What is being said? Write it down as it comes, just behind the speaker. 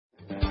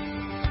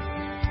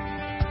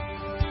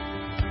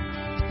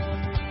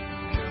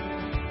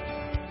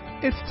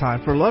It's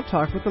time for Love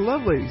Talk with the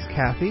Love Ladies,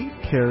 Cathy,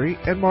 Kerri,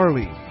 and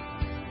Marlene.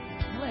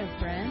 Hello,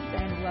 friends,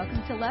 and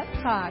welcome to Love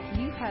Talk.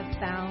 You have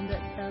found the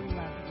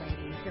Love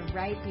Ladies. They're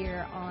right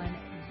here on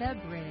The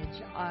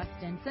Bridge,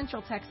 Austin,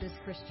 Central Texas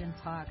Christian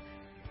Talk.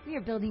 We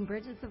are building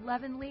bridges of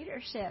love and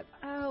leadership.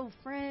 Oh,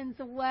 friends,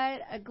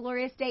 what a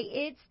glorious day.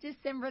 It's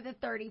December the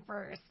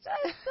 31st.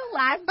 It's the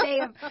last day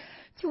of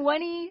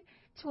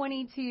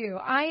 2022.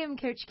 I am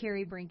Coach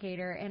Kerri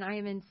Brinkoeter, and I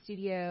am in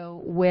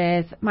studio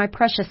with my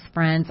precious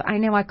friends. I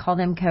know I call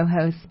them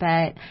co-hosts,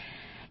 but,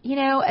 you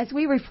know, as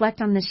we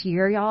reflect on this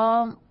year,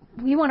 y'all,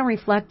 we want to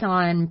reflect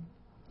on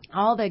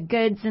all the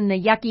goods and the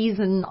yuckies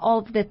and all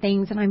of the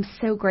things, and I'm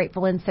so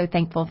grateful and so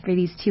thankful for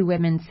these two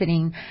women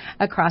sitting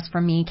across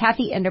from me,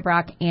 Cathy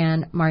Endebrock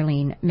and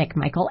Marlene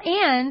McMichael,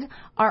 and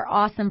our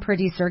awesome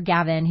producer,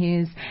 Gavin,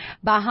 who's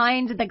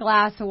behind the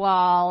glass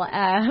wall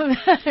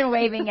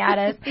waving at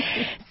us.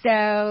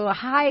 So,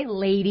 hi,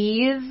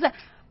 ladies.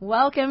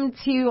 Welcome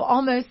to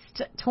almost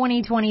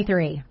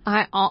 2023.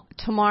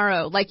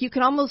 Tomorrow. Like, you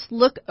can almost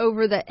look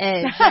over the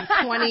edge of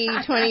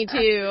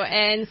 2022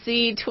 and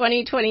see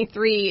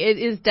 2023. It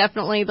is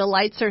definitely, the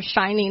lights are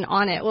shining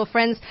on it. Well,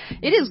 friends,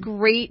 it is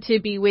great to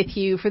be with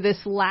you for this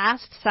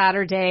last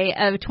Saturday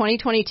of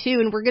 2022,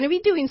 and we're going to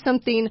be doing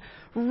something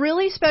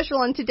really special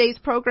on today's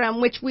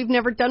program, which we've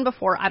never done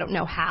before. I don't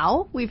know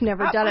how. We've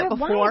never done it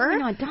before. Why have we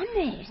not done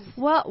this?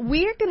 Well,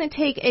 we're going to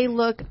take a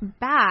look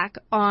back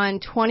on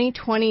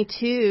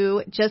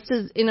 2022 just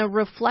as in a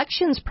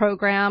reflections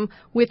program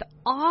with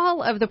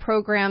all of the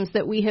programs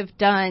that we have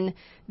done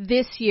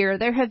this year.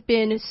 There have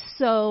been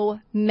so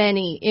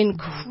many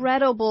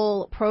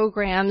incredible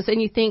programs,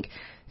 and you think,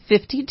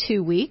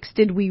 52 weeks?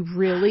 Did we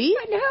really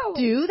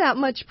do that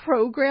much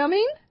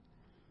programming?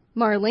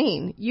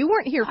 Marlene, you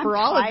weren't here for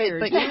all of it,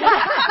 but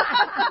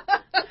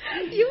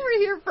you were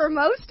here for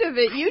most of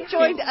it. You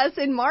joined us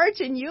in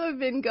March, and you have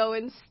been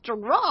going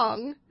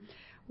strong.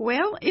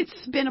 Well,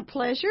 it's been a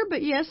pleasure,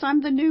 but yes,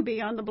 I'm the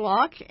newbie on the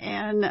block,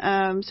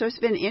 and so it's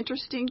been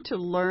interesting to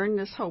learn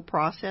this whole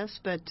process,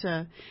 but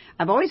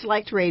I've always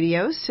liked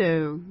radio,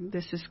 so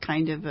this is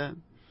kind of a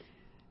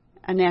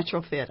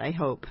natural fit, I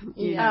hope.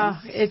 Yeah,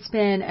 it's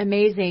been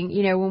amazing.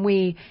 You know, when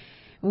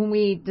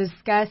we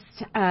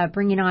discussed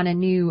bringing on a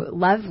new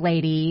love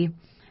lady,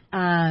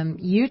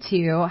 you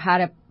two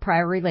had a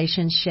prior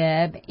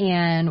relationship,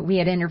 and we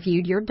had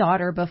interviewed your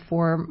daughter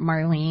before,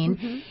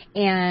 Marlene,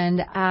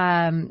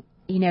 and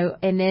you know,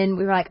 and then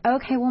we were like,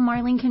 okay, well,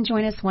 Marlene can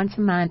join us once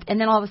a month, and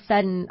then all of a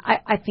sudden,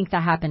 I think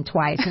that happened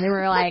twice, and then we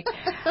were like,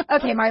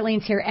 okay,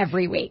 Marlene's here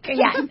every week.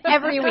 Yeah,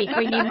 every week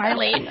we need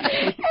Marlene.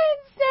 And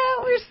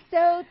so we're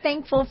so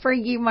thankful for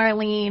you,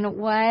 Marlene.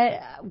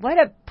 What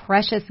a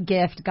precious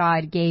gift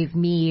God gave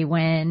me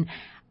when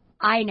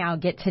I now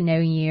get to know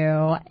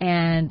you,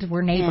 and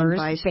we're neighbors,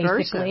 and vice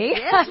basically.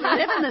 Versa. Yes, we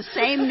live in the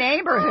same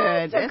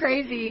neighborhood. So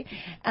crazy.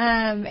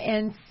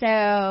 And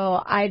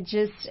so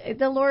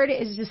the Lord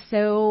is just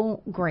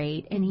so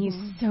great, and He's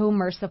so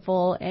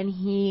merciful, and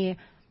He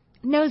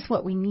knows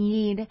what we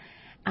need.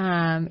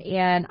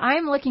 And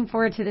I'm looking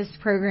forward to this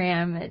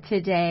program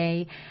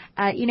today.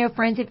 You know,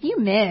 friends, if you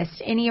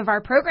missed any of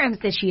our programs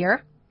this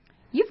year,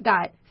 you've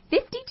got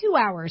 52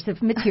 hours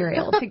of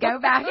material to go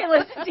back and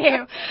listen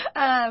to.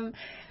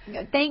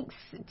 Thanks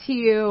to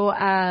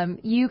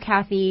you,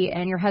 Cathy,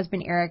 and your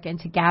husband, Eric, and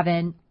to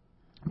Gavin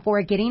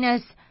for getting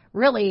us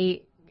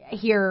really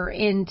here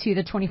into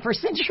the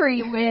 21st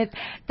century with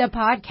the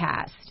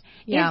podcast.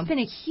 Yeah. It's been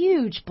a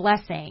huge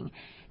blessing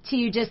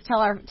to just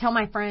tell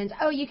my friends,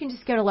 oh, you can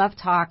just go to Love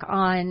Talk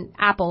on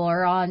Apple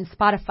or on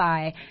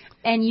Spotify,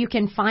 and you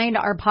can find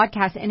our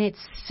podcast, and it's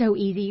so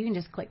easy. You can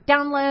just click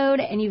download,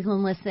 and you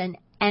can listen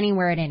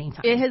anywhere at any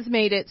time. It has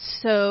made it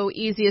so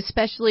easy,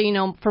 especially, you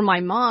know, for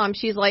my mom.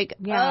 She's like,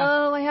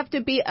 oh, I have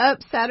to be up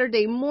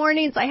Saturday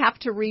mornings. I have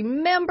to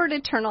remember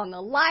to turn on the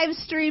live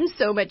stream.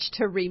 So much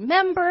to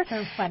remember.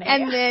 So funny.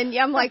 And then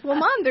I'm like, well,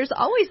 Mom, there's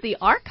always the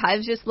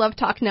archives, just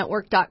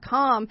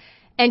lovetalknetwork.com.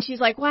 And she's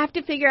like, well, I have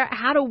to figure out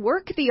how to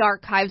work the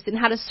archives and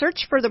how to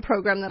search for the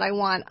program that I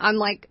want. I'm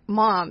like,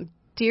 Mom,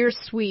 dear,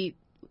 sweet,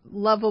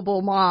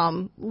 lovable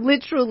mom,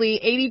 literally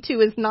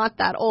 82 is not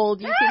that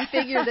old. You can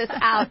figure this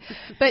out.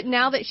 But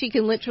now that she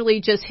can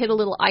literally just hit a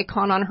little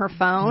icon on her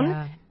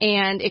phone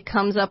and it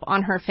comes up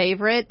on her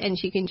favorite and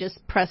she can just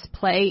press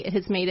play, it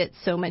has made it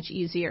so much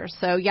easier.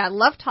 So yeah,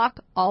 Love Talk,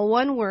 all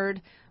one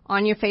word,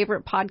 on your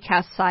favorite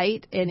podcast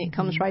site, and it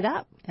comes right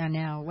up. I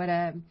know. What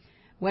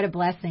a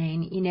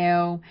blessing. You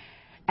know,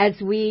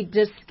 as we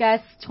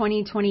discuss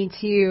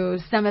 2022,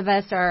 some of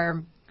us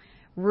are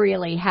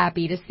really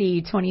happy to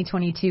see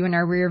 2022 in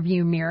our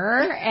rearview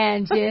mirror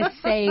and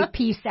just say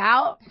peace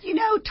out. You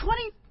know,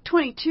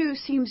 2022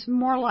 seems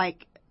more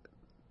like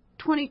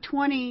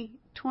 2020,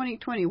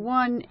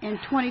 2021, and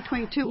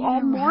 2022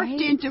 all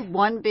morphed into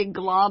one big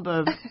glob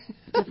of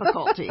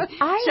difficulty.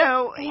 I'm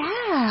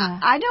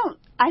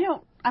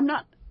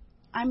not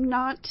I'm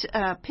not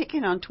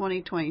picking on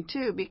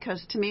 2022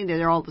 because to me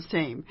they're all the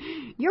same.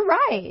 You're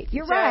right.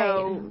 You're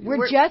right.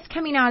 We're just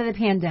coming out of the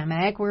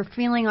pandemic. We're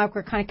feeling like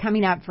we're kind of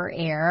coming up for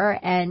air.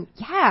 And,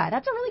 yeah,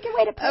 that's a really good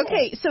way to put it.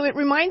 Okay, so it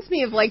reminds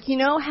me of, like, you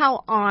know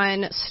how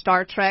on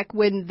Star Trek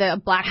when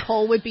the black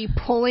hole would be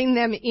pulling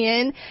them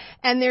in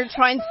and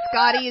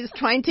Scotty is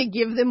trying to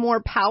give them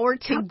more power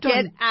to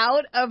get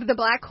out of the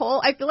black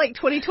hole? I feel like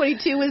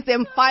 2022 was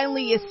them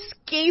finally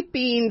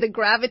escaping the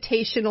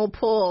gravitational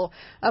pull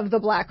of the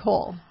black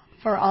hole.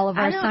 For all of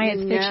our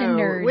science fiction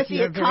nerds. With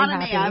the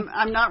economy,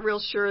 I'm not real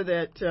sure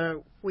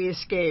that we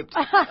escaped.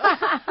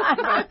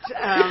 But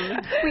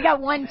we got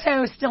one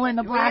toe still in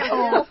the black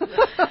hole.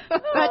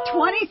 But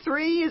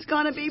 23 is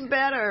going to be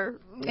better.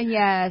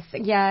 Yes.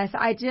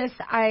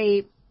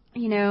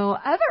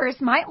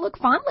 Others might look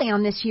fondly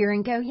on this year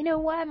and go, you know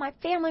what, my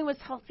family was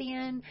healthy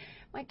and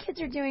my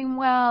kids are doing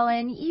well,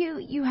 and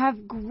you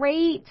have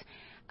great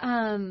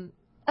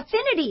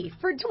affinity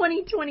for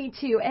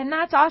 2022, and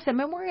that's awesome.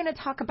 And we're going to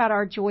talk about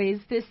our joys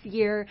this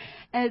year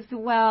as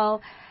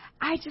well.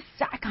 I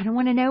kind of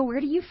want to know,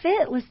 where do you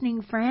fit,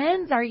 listening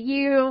friends? Are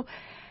you,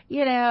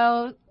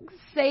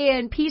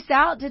 saying peace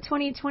out to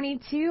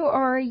 2022,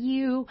 or are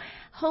you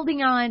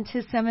holding on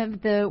to some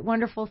of the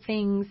wonderful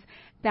things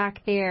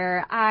back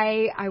there?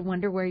 I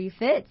wonder where you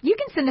fit. You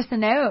can send us a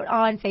note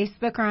on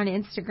Facebook or on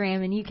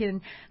Instagram, and you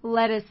can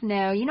let us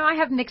know. I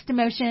have mixed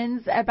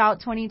emotions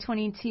about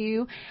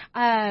 2022,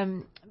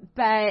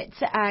 but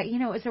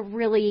it was a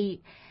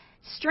really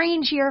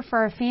strange year for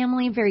our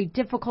family, very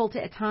difficult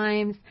at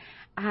times.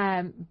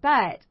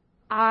 But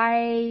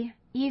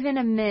even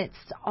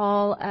amidst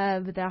all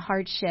of the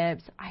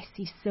hardships, I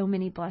see so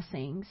many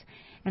blessings,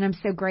 and I'm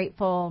so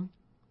grateful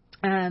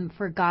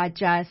for God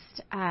just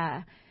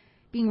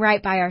being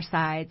right by our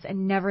sides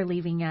and never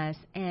leaving us.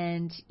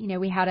 And,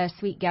 we had a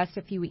sweet guest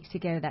a few weeks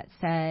ago that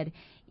said,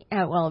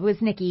 it was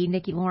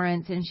Nikki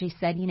Lawrence, and she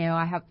said,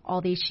 I have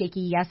all these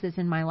shaky yeses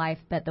in my life,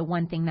 but the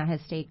one thing that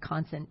has stayed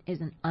constant is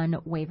an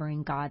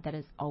unwavering God that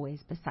is always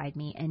beside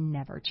me and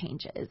never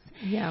changes.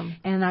 Yeah.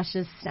 And that's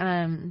just,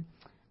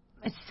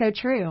 it's so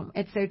true.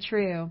 It's so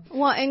true.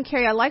 Well, and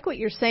Kerri, I like what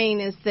you're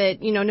saying is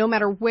that, no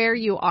matter where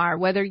you are,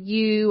 whether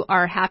you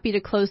are happy to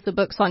close the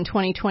books on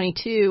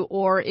 2022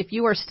 or if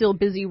you are still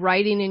busy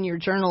writing in your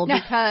journal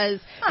because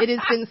it has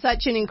been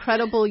such an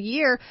incredible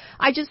year,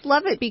 I just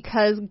love it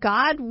because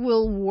God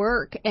will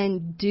work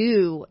and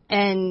do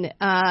and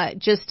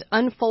just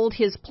unfold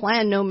his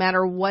plan no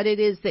matter what it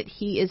is that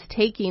he is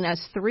taking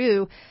us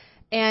through.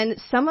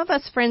 And some of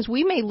us, friends,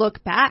 we may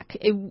look back.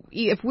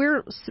 If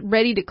we're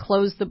ready to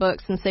close the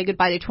books and say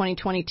goodbye to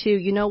 2022,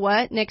 you know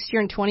what? Next year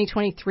in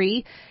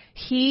 2023,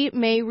 he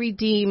may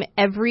redeem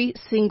every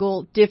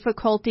single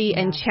difficulty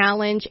and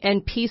challenge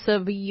and piece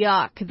of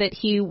yuck that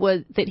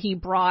he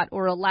brought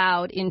or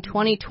allowed in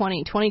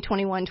 2020,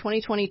 2021,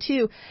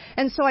 2022.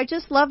 And so I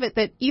just love it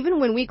that even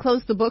when we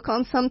close the book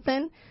on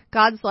something,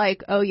 God's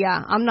like, oh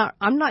yeah, I'm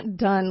not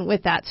done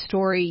with that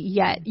story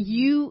yet.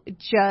 You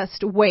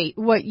just wait.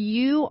 What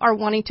you are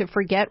wanting to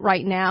forget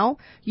right now,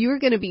 you're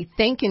going to be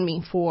thanking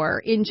me for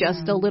in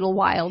just a little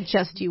while.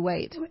 Just you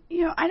wait.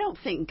 I don't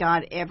think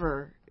God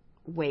ever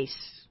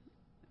wastes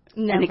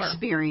an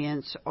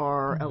experience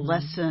or a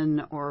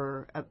lesson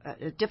or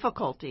a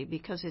difficulty,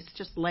 because it's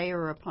just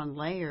layer upon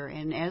layer.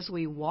 And as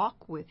we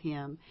walk with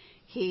him,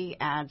 he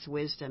adds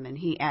wisdom and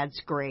he adds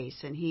grace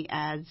and he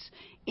adds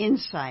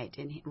insight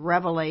and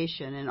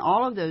revelation and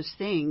all of those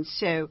things.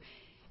 So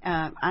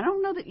I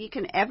don't know that you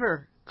can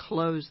ever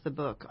close the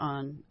book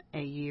on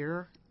a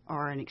year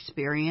or an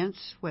experience,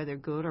 whether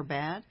good or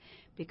bad,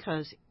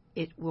 because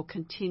it will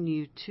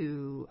continue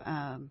to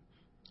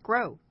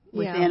grow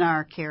within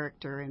our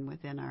character and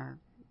within our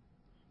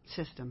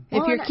system.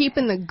 If you're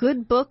keeping the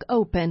good book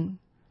open,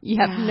 you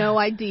have no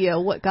idea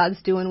what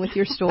God's doing with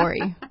your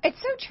story.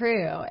 It's so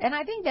true. And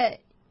I think that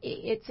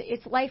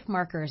it's life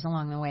markers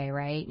along the way,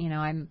 right?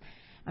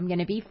 I'm going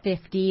to be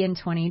 50 in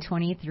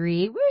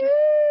 2023. Woo!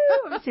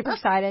 I'm super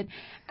excited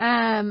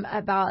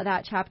about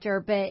that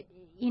chapter. But,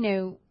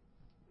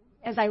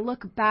 as I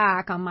look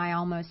back on my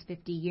almost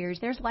 50 years,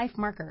 there's life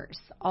markers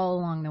all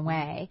along the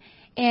way.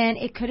 And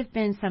it could have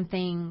been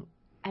something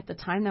at the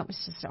time that was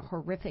just a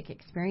horrific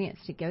experience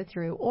to go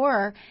through,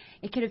 or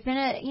it could have been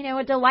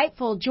a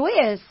delightful,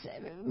 joyous,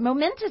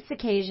 momentous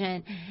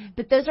occasion.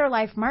 But those are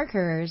life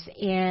markers,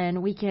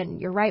 and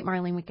you're right,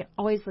 Marlene, we can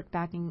always look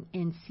back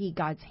and see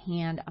God's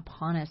hand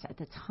upon us at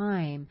the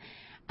time.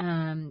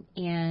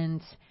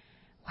 And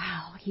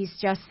wow, he's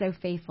just so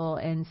faithful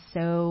and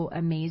so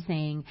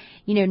amazing.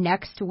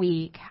 Next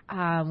week,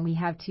 we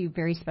have two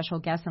very special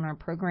guests on our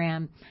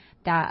program,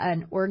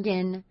 an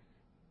organ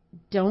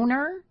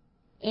donor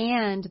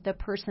and the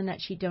person that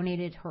she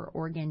donated her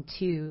organ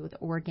to, the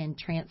organ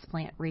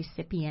transplant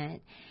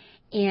recipient.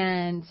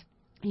 And,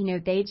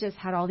 they just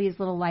had all these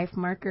little life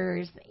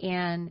markers.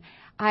 And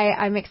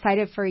I'm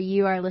excited for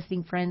you, our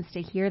listening friends,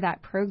 to hear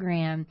that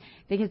program,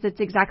 because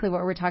it's exactly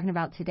what we're talking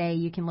about today.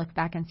 You can look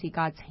back and see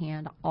God's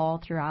hand all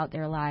throughout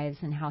their lives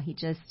and how he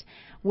just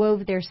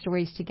wove their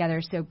stories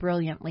together so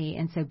brilliantly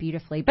and so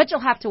beautifully. But you'll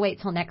have to wait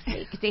till next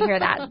week to hear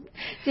that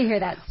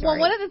story. Well,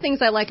 one of the things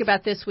I like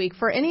about this week,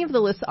 for any of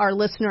our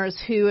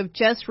listeners who have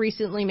just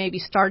recently maybe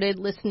started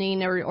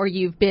listening, or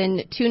you've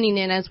been tuning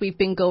in as we've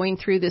been going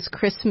through this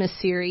Christmas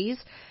series,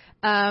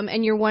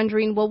 and you're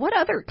wondering, well, what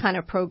other kind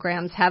of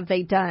programs have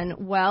they done?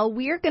 Well,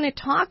 we are going to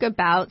talk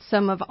about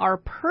some of our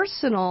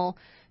personal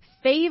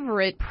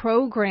favorite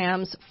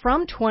programs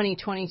from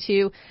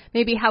 2022,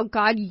 maybe how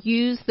God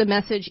used the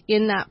message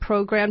in that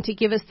program to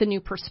give us the new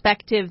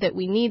perspective that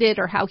we needed,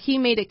 or how he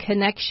made a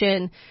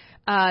connection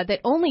that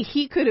only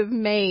he could have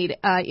made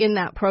in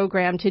that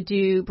program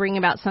to bring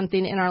about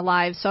something in our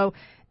lives. So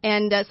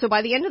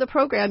by the end of the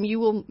program,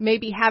 you will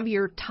maybe have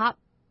your top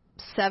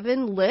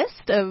 7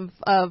 list of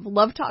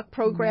Love Talk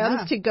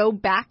programs to go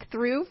back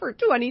through for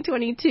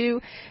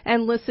 2022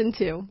 and listen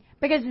to.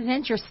 Because it's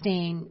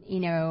interesting,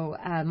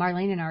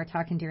 Marlene and I were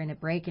talking during the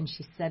break, and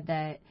she said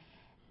that,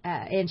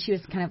 and she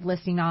was kind of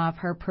listing off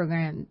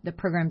the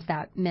programs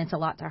that meant a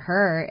lot to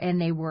her,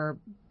 and they were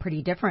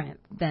pretty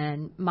different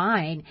than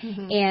mine.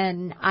 Mm-hmm.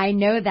 And I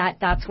know that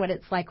that's what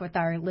it's like with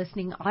our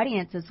listening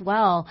audience as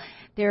well.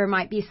 There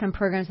might be some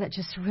programs that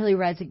just really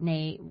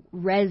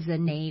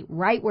resonate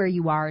right where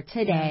you are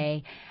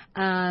today.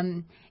 Yeah.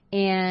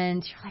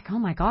 And you're like, oh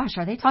my gosh,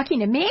 are they talking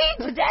to me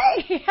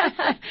today?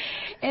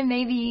 And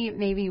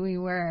maybe we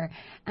were.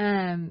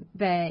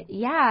 But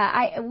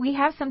yeah, we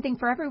have something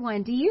for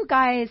everyone. Do you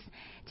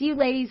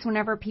ladies,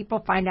 whenever people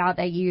find out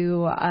that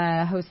you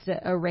host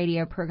a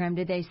radio program,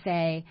 did they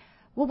say,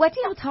 well, what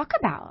do y'all talk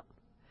about?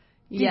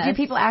 Yes. Do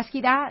people ask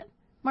you that,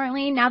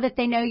 Marlene, now that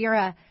they know you're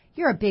a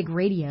big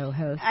radio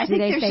host? I think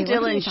they're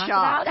still in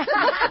shock.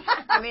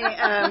 I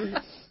mean,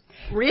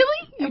 really?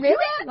 Really?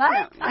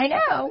 What? I know.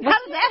 How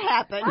did that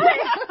happen?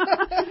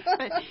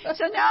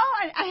 So no,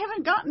 I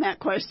haven't gotten that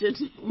question.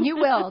 You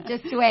will.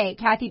 Just wait.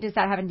 Kathy, does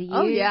that happen to you?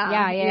 Oh,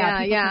 yeah. Yeah.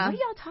 People say, what do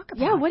y'all talk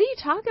about? Yeah, what do you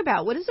talk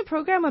about? What is the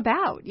program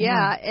about?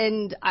 Yeah.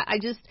 And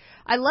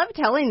I love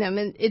telling them.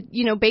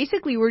 And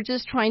basically we're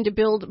just trying to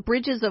build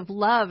bridges of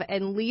love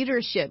and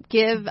leadership,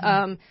 give,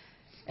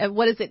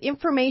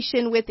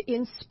 information with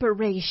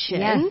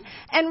inspiration, yes.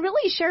 And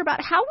really share about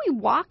how we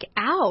walk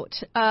out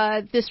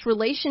this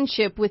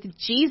relationship with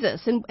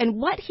Jesus and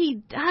what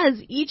he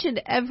does each and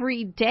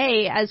every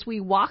day as we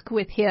walk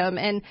with him,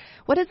 and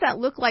what does that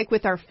look like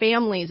with our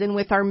families and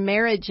with our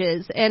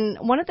marriages. And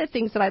one of the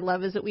things that I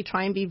love is that we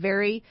try and be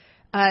very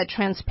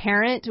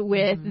transparent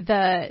with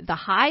the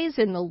highs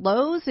and the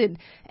lows,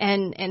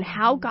 and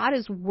how God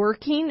is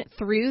working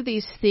through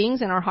these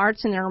things in our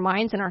hearts and in our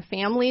minds and our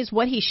families,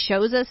 what he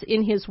shows us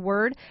in his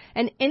word,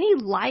 and any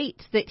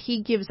light that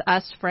he gives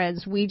us,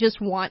 friends, we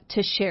just want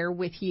to share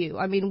with you.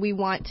 I mean, we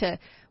want to,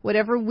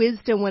 whatever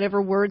wisdom,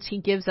 whatever words he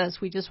gives us,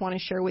 we just want to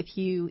share with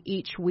you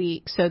each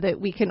week so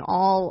that we can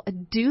all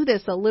do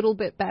this a little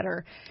bit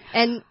better.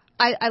 And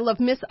I love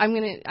I'm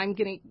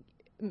gonna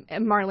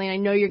Marlene, I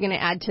know you're going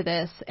to add to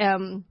this,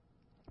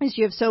 as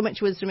you have so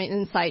much wisdom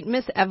and insight.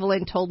 Miss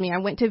Evelyn told me, I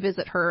went to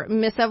visit her.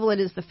 Miss Evelyn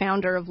is the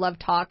founder of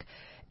LoveTalk,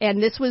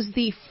 and this was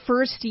the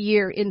first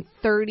year in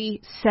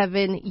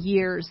 37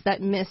 years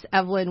that Miss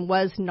Evelyn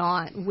was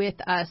not with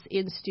us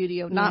in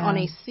studio, not on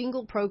a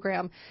single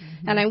program.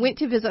 Mm-hmm. And I went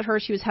to visit her.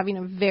 She was having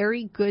a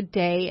very good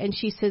day, and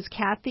she says,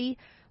 Kathy,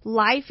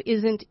 life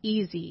isn't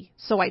easy,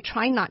 so I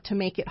try not to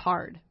make it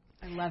hard.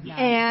 I love that.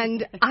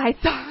 And I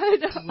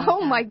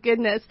thought, my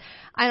goodness.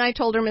 And I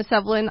told her, Miss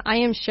Evelyn, I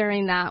am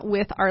sharing that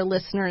with our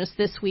listeners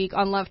this week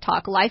on Love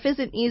Talk. Life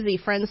isn't easy,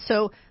 friends,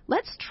 so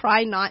let's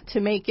try not to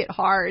make it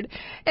hard.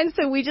 And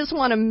so we just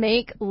want to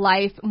make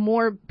life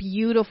more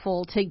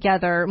beautiful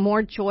together,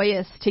 more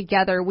joyous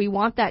together. We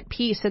want that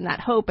peace and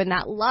that hope and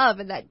that love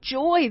and that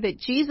joy that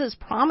Jesus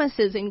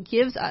promises and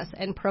gives us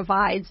and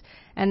provides.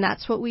 And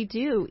that's what we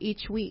do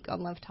each week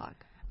on Love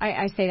Talk.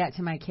 I say that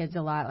to my kids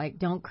a lot, like,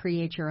 don't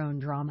create your own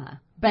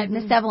drama. But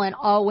Miss Evelyn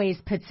always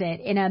puts it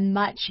in a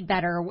much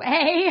better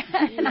way.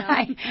 And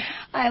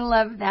I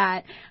love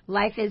that.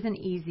 Life isn't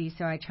easy,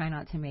 so I try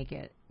not to make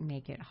it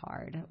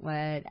hard.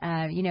 But,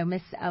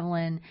 Miss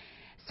Evelyn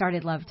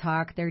started Love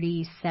Talk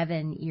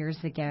 37 years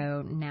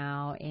ago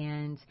now,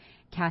 and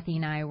Cathy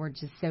and I were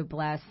just so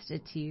blessed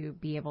to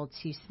be able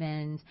to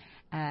spend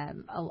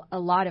a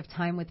lot of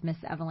time with Miss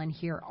Evelyn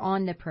here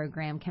on the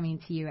program, coming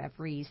to you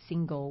every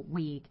single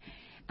week.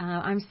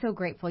 I'm so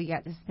grateful you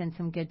got to spend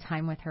some good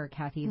time with her,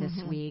 Cathy, this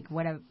week.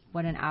 What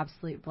an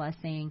absolute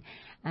blessing.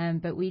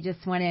 But we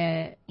just want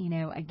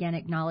to, again,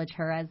 acknowledge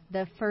her as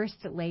the First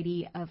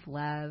Lady of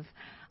Love,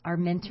 our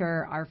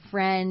mentor, our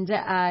friend.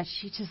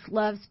 She just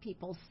loves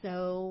people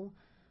so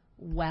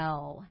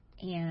well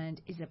and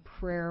is a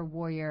prayer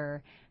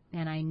warrior.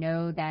 And I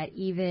know that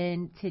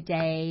even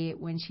today,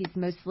 when she's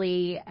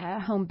mostly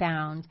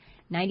homebound,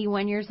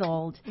 91 years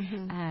old,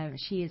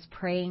 she is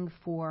praying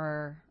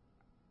for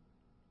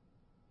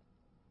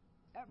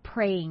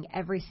praying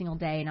every single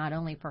day, not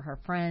only for her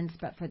friends,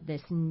 but for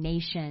this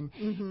nation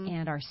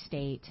and our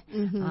state.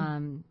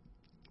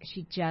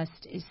 She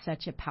just is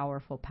such a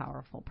powerful,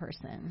 powerful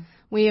person.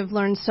 We have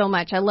learned so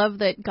much. I love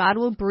that God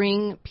will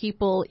bring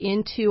people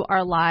into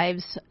our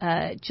lives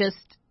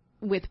just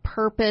with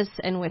purpose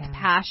and with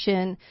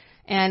passion.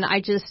 And I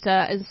just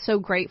am so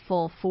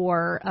grateful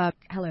for...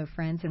 Hello,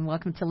 friends, and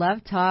welcome to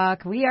Love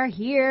Talk. We are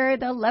here.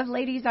 The Love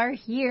Ladies are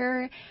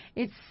here.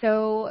 It's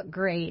so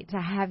great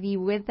to have you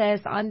with us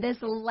on this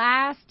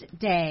last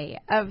day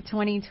of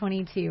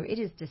 2022. It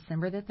is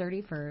December the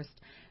 31st,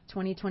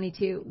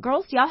 2022.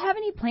 Girls, do y'all have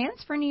any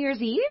plans for New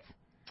Year's Eve?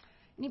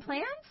 Any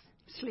plans?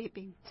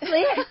 Sleeping.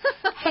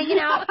 Hanging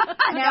out?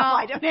 No,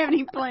 I don't have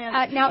any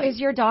plans. Now, is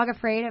your dog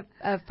afraid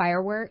of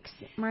fireworks,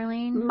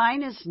 Marlene?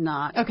 Mine is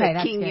not. Okay, but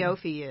that's King good.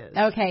 Yofi is.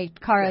 Okay,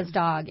 Kara's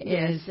dog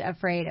is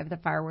afraid of the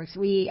fireworks.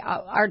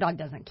 Our dog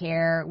doesn't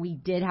care. We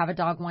did have a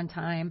dog one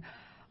time.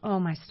 Oh,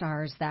 my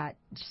stars, that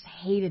just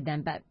hated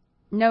them, but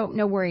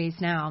no worries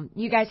now.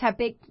 You guys have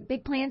big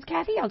plans,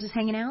 Cathy? All just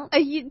hanging out?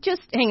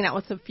 Just hanging out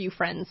with a few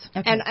friends.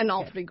 Okay, and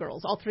all three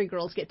girls. All three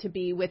girls get to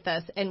be with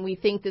us. And we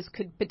think this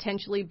could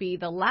potentially be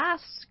the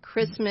last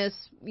Christmas,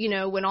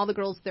 when all the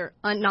girls, they're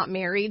not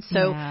married.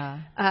 So,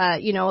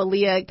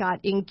 Aaliyah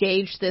got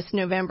engaged this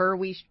November.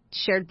 We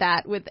shared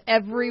that with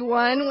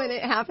everyone when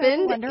it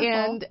happened. So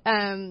wonderful.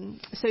 And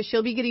so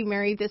she'll be getting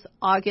married this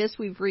August.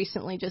 We've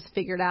recently just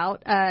figured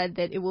out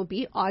that it will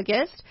be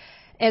August.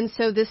 And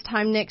so this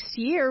time next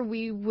year,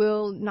 we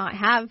will not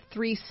have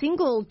 3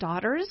 single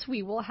daughters.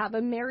 We will have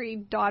a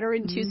married daughter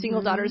and 2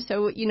 single daughters.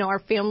 So, our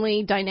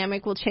family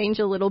dynamic will change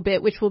a little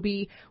bit, which will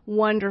be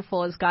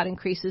wonderful as God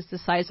increases the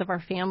size of our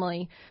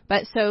family.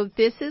 But so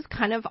this is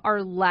kind of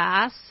our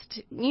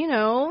last,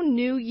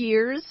 New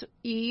Year's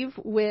Eve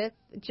with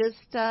just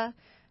the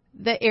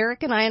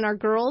Eric and I and our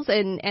girls,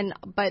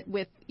 but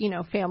with,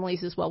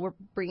 families as well. We're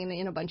bringing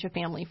in a bunch of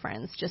family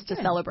friends just to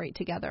celebrate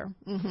together.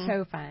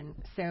 So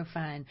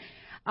fun.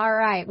 All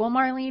right. Well,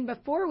 Marlene,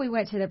 before we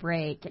went to the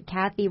break,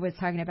 Cathy was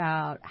talking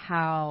about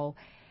how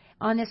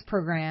on this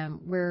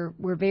program we're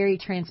very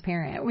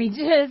transparent. We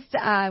just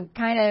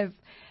kind of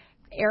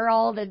air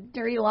all the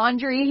dirty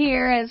laundry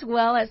here, as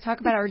well as talk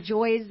about our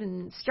joys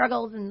and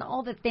struggles and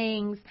all the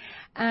things.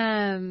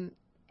 And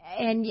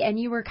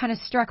you were kind of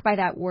struck by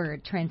that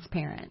word,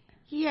 transparent.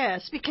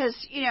 Yes, because,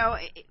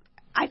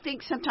 I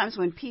think sometimes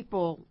when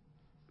people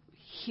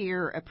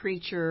hear a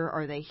preacher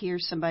or they hear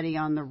somebody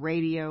on the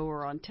radio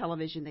or on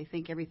television, they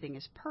think everything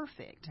is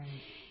perfect. Right.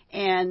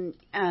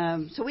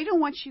 And so we don't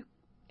want you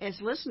as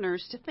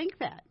listeners to think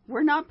that.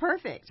 We're not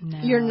perfect. No.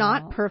 You're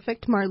not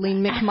perfect,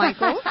 Marlene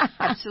McMichael.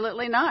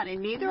 Absolutely not.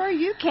 And neither are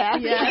you,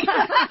 Cathy. Yeah.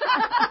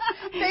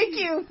 Thank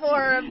you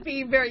for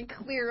being very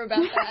clear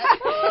about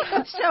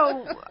that.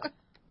 So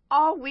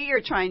all we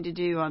are trying to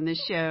do on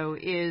this show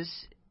is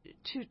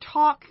to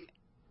talk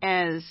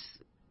as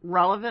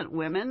relevant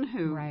women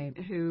who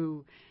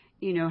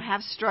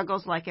have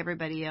struggles like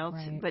everybody else,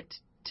 but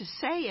to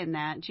say in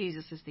that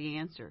Jesus is the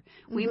answer.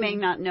 We may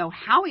not know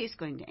how he's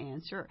going to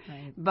answer,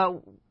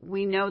 but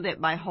we know that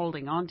by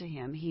holding on to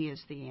him, he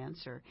is the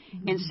answer.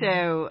 And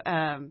so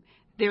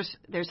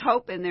there's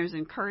hope and there's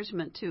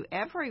encouragement to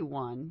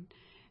everyone.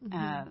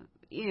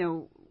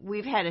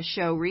 We've had a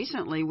show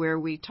recently where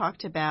we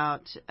talked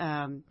about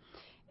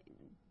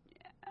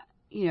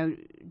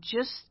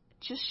just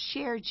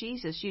share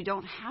Jesus. You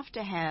don't have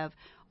to have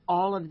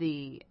all of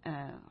the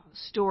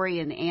story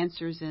and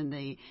answers and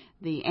the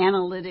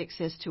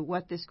analytics as to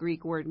what this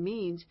Greek word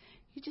means.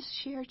 You just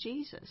share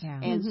Jesus. Yeah.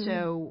 And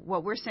so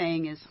what we're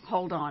saying is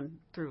hold on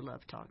through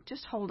Love Talk.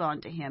 Just hold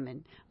on to him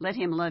and let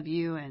him love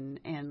you and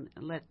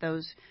let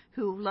those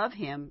who love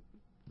him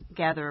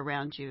gather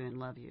around you and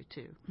love you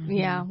too.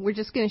 Yeah, we're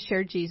just going to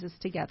share Jesus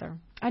together.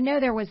 I know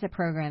there was a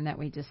program that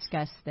we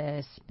discussed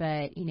this,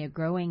 but,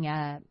 growing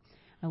up,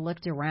 I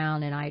looked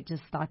around and I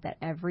just thought that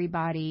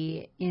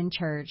everybody in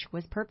church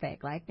was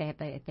perfect. Like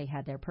they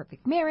had their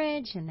perfect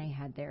marriage and they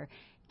had their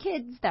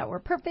kids that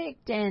were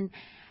perfect. And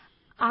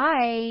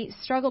I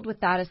struggled with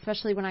that,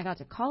 especially when I got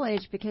to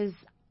college, because,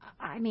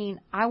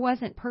 I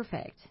wasn't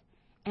perfect.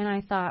 And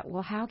I thought,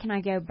 well, how can I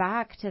go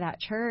back to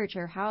that church,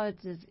 or how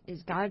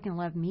is God going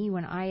to love me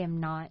when I am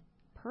not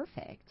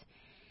perfect?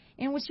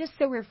 And it was just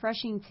so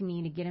refreshing to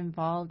me to get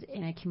involved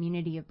in a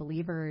community of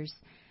believers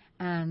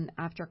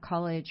after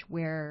college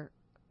where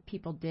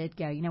people did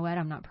go, you know what,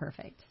 I'm not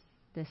perfect.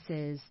 This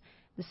is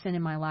the sin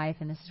in my life,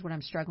 and this is what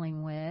I'm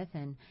struggling with,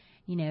 and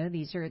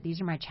these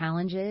are my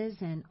challenges.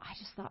 And I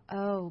just thought,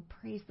 oh,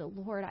 praise the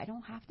Lord, I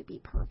don't have to be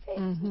perfect.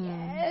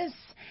 Yes.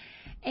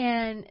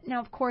 And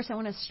now, of course, I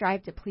want to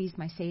strive to please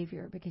my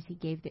Savior, because he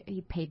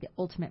paid the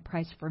ultimate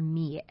price for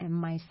me and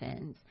my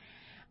sins.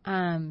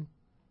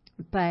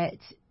 But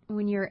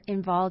when you're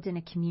involved in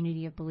a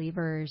community of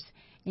believers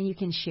and you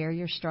can share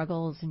your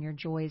struggles and your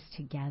joys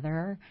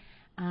together,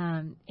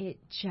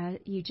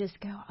 you just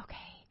go,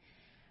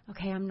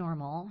 okay, I'm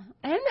normal.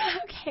 And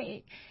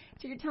okay,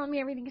 so you're telling me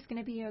everything's going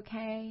to be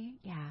okay?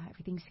 Yeah,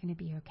 everything's going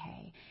to be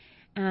okay.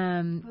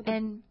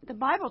 And the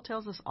Bible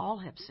tells us all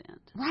have sinned.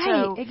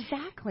 right, So,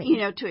 exactly.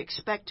 to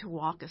expect to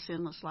walk a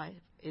sinless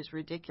life is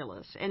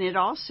ridiculous. And it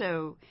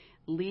also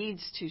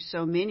leads to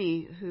so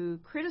many who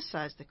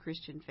criticize the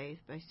Christian faith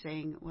by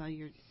saying, well,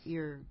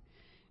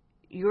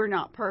 you're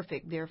not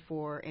perfect,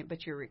 therefore,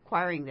 but you're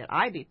requiring that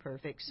I be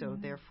perfect, so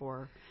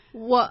therefore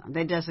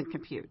that doesn't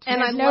compute.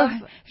 And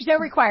there's no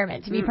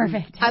requirement to be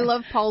perfect. I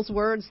love Paul's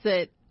words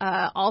that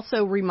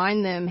also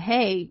remind them,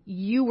 hey,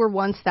 you were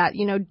once that.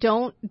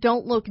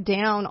 Don't look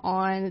down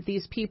on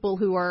these people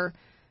who are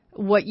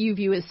what you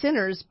view as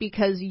sinners,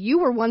 because you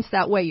were once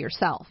that way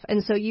yourself.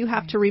 And so you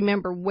have to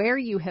remember where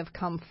you have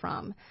come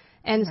from.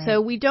 And so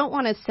we don't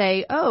want to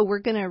say, oh, we're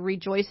going to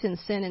rejoice in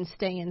sin and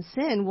stay in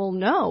sin. Well,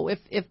 no,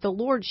 if the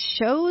Lord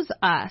shows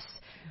us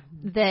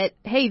that,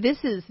 hey, this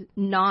is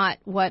not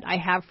what I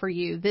have for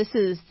you. This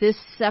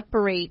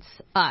separates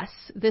us.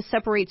 This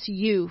separates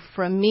you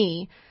from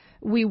me.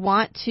 We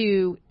want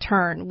to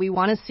turn. We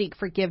want to seek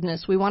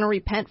forgiveness. We want to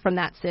repent from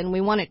that sin.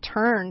 We want to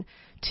turn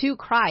to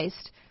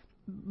Christ.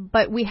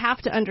 But we have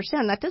to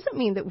understand that doesn't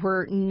mean that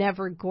we're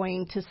never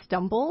going to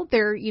stumble.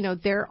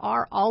 There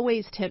are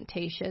always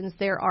temptations.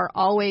 There are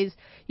always,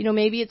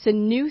 maybe it's a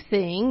new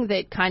thing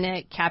that kind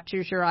of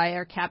captures your eye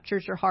or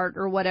captures your heart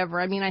or whatever.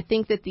 I mean, I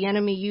think that the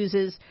enemy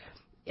uses,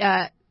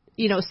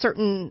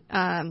 certain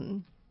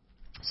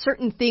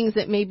things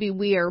that maybe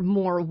we are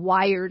more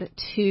wired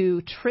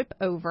to trip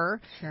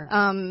over. Sure.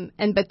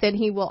 But then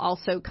he will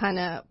also kind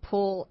of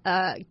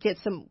get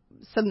some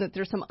that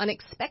there's some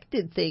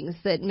unexpected things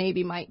that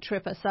maybe might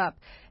trip us up.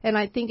 And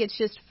I think it's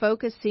just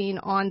focusing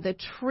on the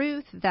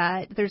truth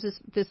that there's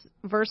this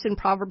verse in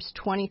Proverbs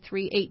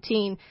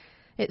 23:18.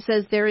 It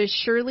says, there is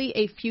surely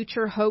a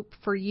future hope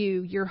for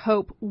you. Your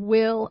hope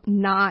will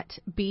not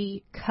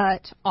be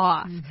cut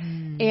off.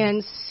 Mm-hmm.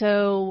 And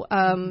so,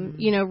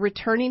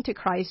 returning to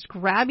Christ,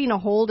 grabbing a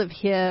hold of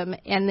him,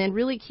 and then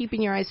really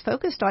keeping your eyes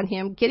focused on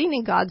him, getting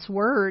in God's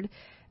word.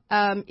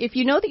 If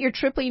you know that you're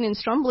tripping and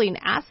stumbling,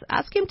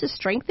 ask him to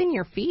strengthen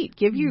your feet,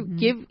 give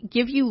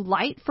you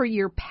light for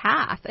your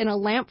path and a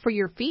lamp for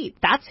your feet.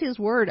 That's his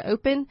word.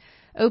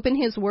 Open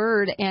his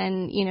word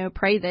and,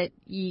 pray that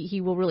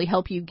he will really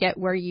help you get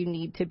where you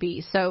need to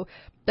be. So,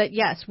 but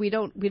yes, we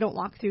don't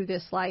walk through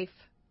this life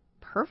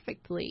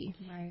perfectly.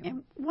 Right.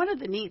 And one of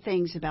the neat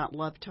things about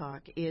Love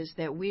Talk is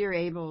that we are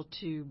able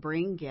to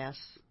bring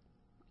guests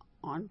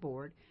on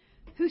board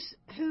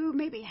who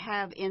maybe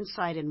have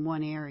insight in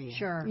one area.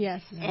 Sure.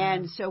 Yes. Yeah.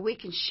 And so we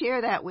can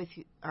share that with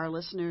our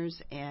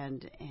listeners,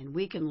 and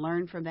we can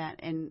learn from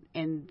that. And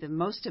the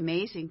most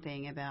amazing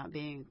thing about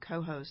being a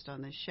co-host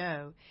on the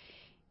show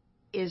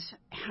is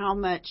how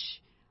much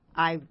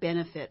I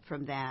benefit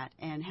from that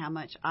and how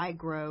much I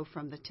grow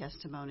from the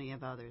testimony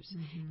of others.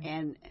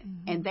 Mm-hmm.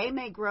 And they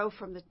may grow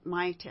from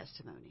my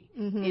testimony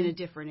in a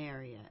different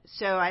area.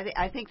 So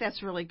I think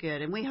that's really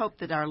good. And we hope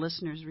that our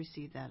listeners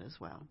receive that as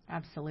well.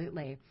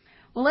 Absolutely.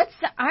 Well,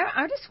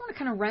 I just want to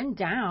kind of run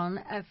down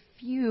a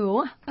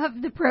few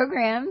of the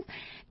programs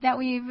that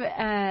we've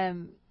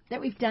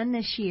done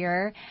this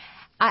year.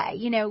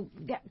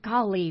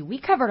 Golly,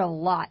 we covered a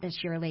lot this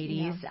year,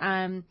 ladies.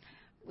 Yeah.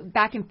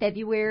 Back in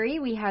February,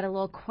 we had a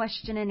little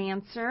question and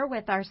answer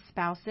with our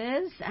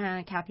spouses,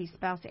 Cathy's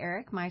spouse,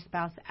 Eric, my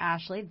spouse,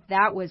 Ashley.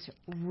 That was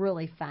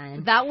really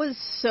fun. That was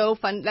so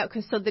fun.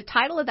 So the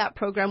title of that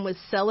program was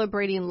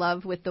Celebrating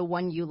Love with the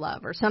One You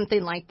Love, or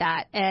something like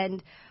that.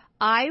 And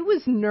I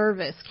was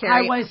nervous, Kerri.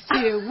 I was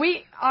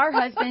too. Our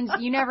husbands,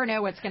 you never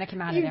know what's going to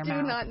come out of their mouth. You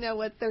do not know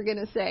what they're going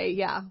to say,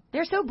 yeah.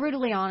 They're so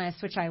brutally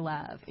honest, which I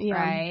love,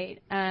 right?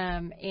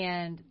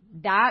 And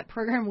that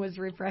program was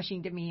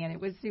refreshing to me, and it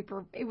was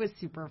super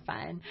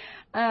fun.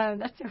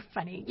 That's so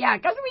funny. Yeah,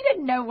 because we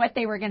didn't know what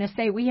they were going to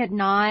say. We had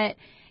not,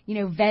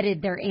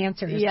 vetted their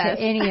answers to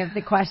any of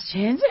the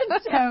questions.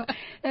 So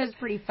that was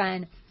pretty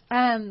fun.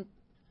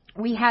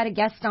 We had a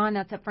guest on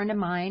that's a friend of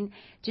mine,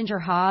 Ginger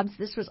Hobbs.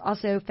 This was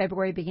also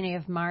February, beginning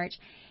of March.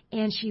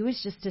 And she was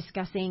just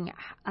discussing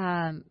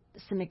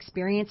some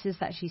experiences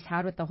that she's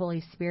had with the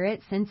Holy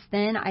Spirit. Since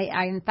then,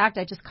 in fact,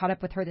 I just caught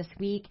up with her this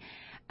week.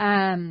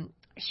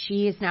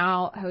 She is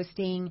now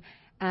hosting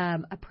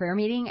a prayer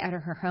meeting at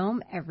her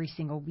home every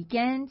single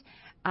weekend.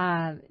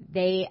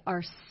 They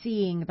are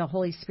seeing the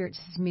Holy Spirit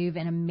just move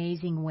in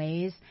amazing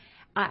ways.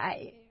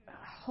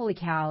 Holy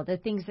cow, the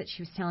things that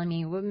she was telling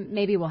me,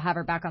 maybe we'll have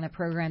her back on the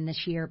program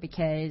this year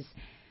because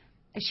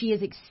she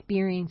is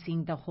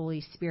experiencing the Holy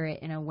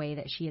Spirit in a way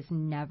that she has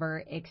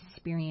never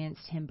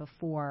experienced him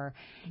before.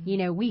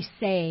 Mm-hmm. We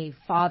say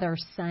Father,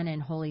 Son, and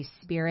Holy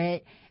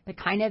Spirit, but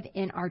kind of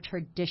in our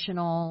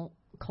traditional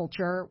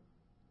culture,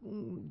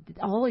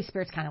 the Holy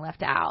Spirit's kind of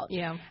left out.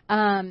 Yeah.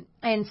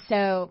 And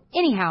so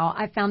anyhow,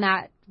 I found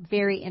that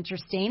very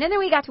interesting. And then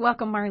we got to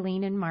welcome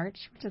Marlene in March,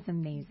 which is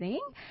amazing.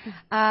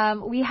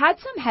 We had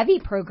some heavy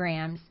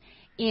programs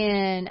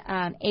in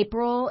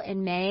April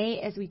and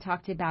May as we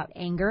talked about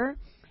anger,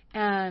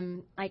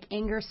 like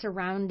anger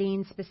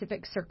surrounding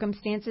specific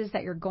circumstances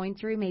that you're going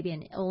through, maybe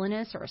an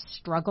illness or a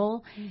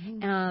struggle.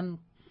 Mm-hmm.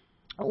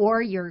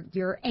 or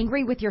you're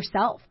angry with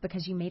yourself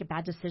because you made a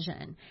bad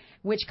decision,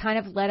 which kind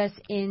of led us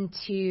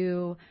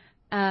into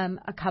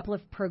a couple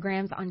of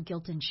programs on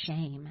guilt and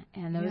shame.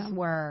 And those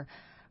were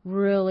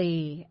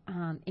really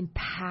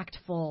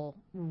impactful,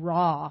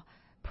 raw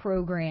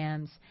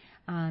programs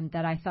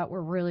that I thought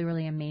were really,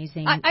 really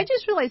amazing. I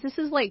just realized this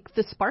is like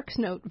the Sparks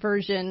Note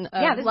version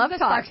of this Love is a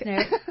Talk. Sparks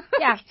Note.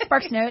 Yeah,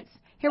 Sparks Notes.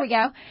 Here we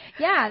go.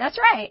 Yeah, that's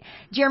right.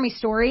 Jeremy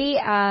Story,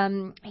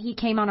 he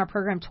came on our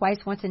program twice,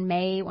 once in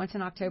May, once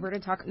in October, to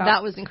talk about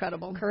That was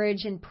incredible.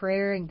 courage and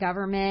prayer and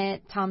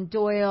government. Tom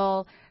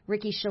Doyle,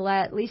 Ricky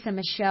Shillette, Lisa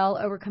Michelle,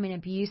 overcoming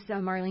abuse.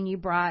 Marlene, you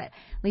brought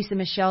Lisa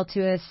Michelle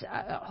to us.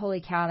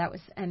 Holy cow, that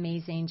was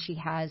amazing. She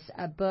has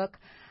a book.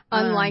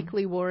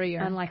 Unlikely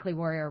Warrior. Unlikely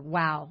Warrior.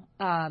 Wow.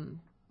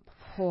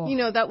 You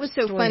know, that was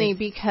so funny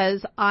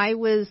because I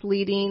was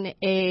leading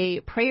a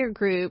prayer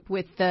group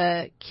with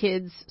the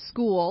kids'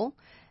 school,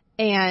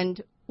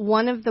 and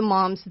one of the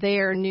moms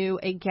there knew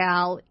a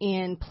gal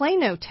in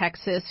Plano,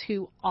 Texas,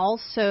 who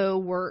also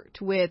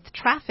worked with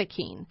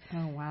trafficking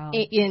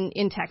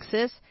in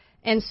Texas.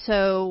 And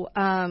so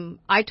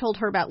I told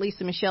her about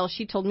Lisa Michelle.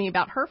 She told me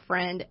about her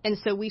friend. And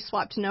so we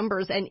swapped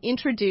numbers and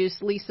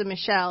introduced Lisa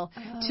Michelle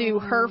to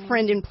her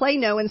friend in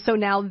Plano. And so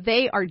now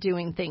they are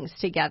doing things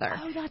together,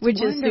 which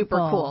wonderful. is super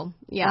cool.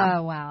 Yeah.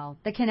 Oh, wow.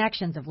 The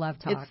connections of Love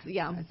Talk.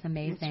 It's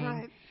amazing.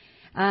 That's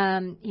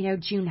right. You know,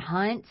 June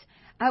Hunt.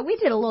 We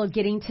did a little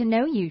getting to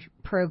know you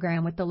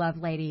program with the Love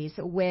Ladies,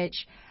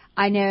 which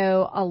I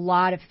know a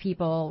lot of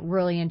people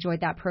really enjoyed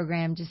that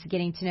program, just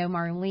getting to know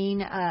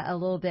Marlene a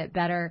little bit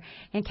better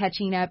and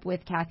catching up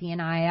with Cathy and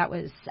I. That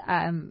was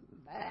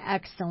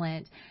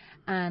excellent.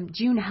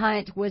 June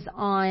Hunt was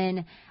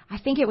on, I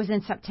think it was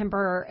in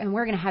September, and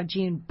we're going to have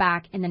June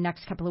back in the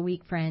next couple of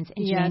weeks, friends,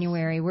 in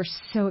January. We're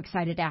so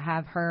excited to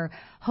have her.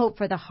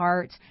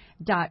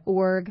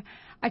 hopefortheheart.org.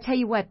 I tell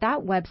you what, that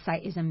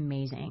website is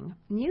amazing.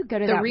 You go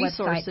to that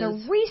website.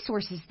 The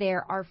resources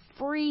there are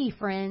free,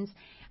 friends.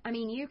 I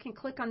mean, you can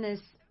click on this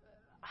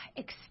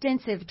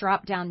extensive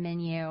drop-down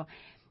menu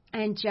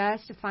and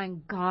just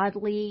find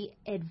godly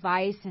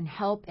advice and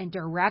help and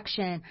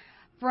direction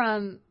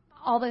from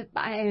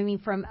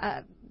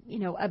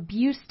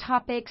abuse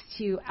topics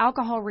to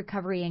alcohol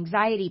recovery,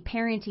 anxiety,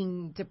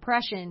 parenting,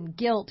 depression,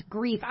 guilt,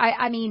 grief.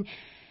 I mean,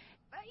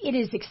 it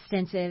is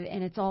extensive,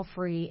 and it's all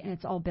free, and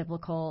it's all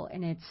biblical,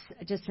 and it's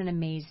just an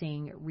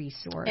amazing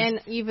resource. And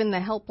even the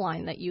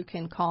helpline that you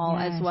can call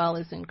as well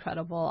is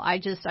incredible.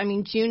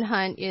 June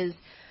Hunt is,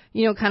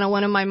 you know, kind of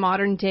one of my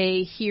modern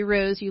day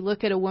heroes. You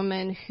look at a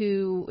woman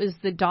who is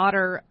the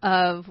daughter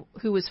of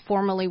who was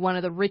formerly one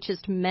of the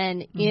richest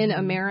men in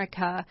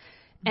America.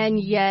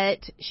 And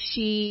yet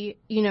she,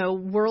 you know,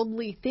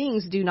 worldly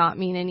things do not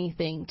mean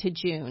anything to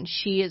June.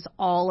 She is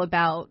all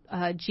about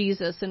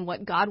Jesus and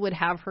what God would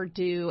have her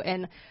do.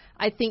 And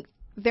I think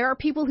there are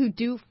people who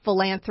do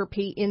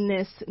philanthropy in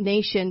this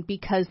nation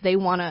because they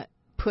want to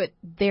put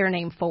their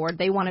name forward.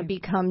 They want to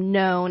become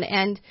known.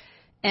 And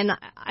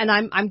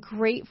I'm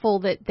grateful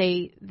that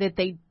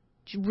they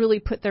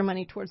really put their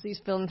money towards these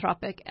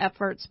philanthropic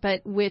efforts.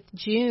 But with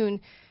June,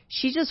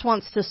 she just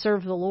wants to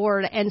serve the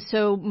Lord, and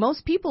so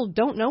most people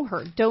don't know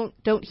her,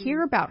 don't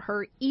hear about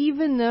her,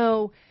 even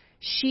though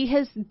she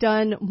has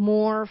done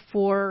more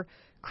for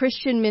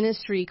Christian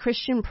ministry,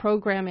 Christian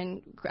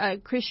programming,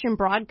 Christian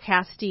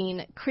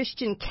broadcasting,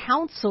 Christian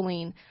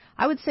counseling.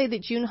 I would say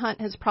that June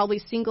Hunt has probably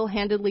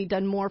single-handedly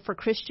done more for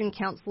Christian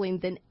counseling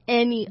than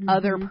any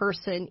other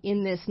person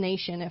in this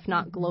nation, if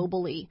not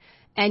globally.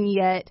 And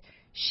yet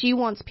she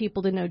wants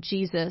people to know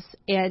Jesus,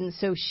 and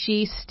so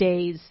she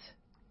stays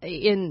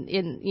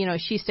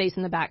she stays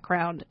in the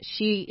background.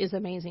 She is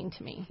amazing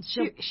to me.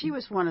 She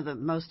was one of the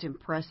most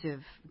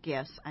impressive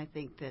guests I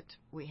think that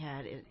we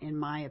had, in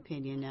my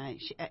opinion. In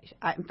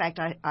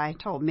fact, I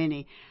told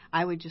Minnie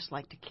I would just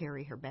like to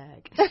carry her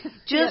bag,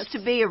 just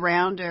to be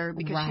around her,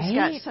 because she's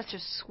got such a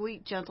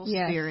sweet, gentle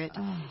spirit.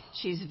 Oh.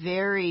 She's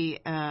very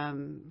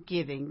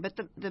giving, but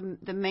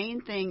the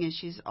main thing is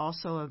she's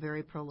also a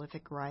very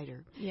prolific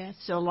writer. Yes.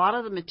 So a lot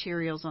of the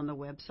materials on the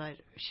website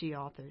she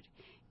authored.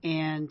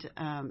 And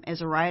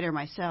as a writer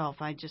myself,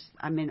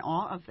 I'm in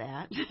awe of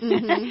that.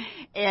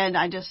 And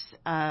I just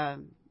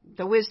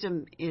the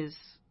wisdom is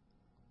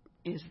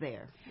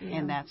there,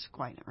 and that's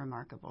quite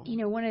remarkable. You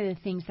know, one of the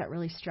things that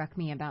really struck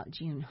me about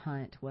June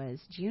Hunt was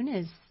June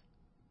is,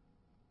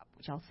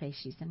 would y'all say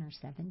she's in her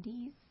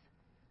 70s?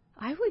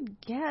 I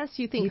would guess.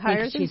 You think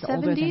higher than she's 70s?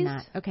 Older than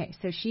that. Okay,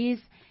 so she's.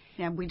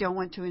 Yeah, we don't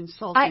want to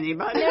insult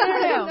anybody.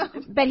 No.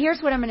 But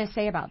here's what I'm going to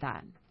say about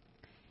that.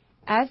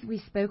 As we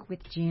spoke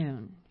with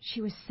June,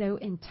 she was so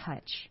in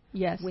touch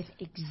with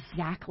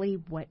exactly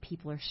what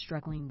people are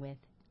struggling with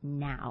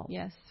now,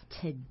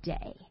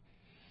 today.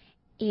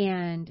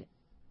 And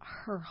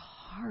her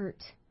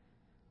heart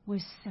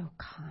was so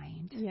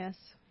kind. Yes.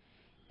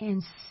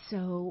 And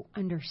so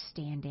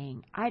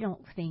understanding. I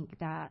don't think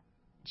that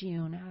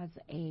June has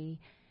a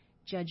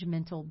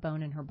judgmental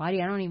bone in her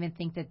body. I don't even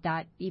think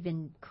that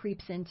even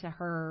creeps into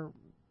her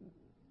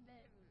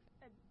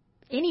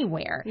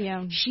anywhere.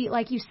 Yeah. She,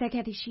 like you said,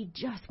 Cathy, she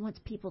just wants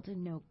people to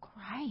know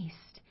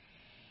Christ.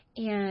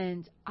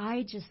 And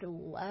I just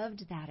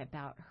loved that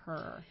about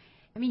her.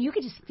 I mean, you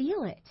could just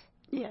feel it.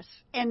 Yes.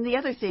 And the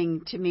other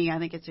thing, to me, I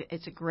think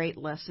it's a great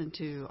lesson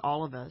to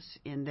all of us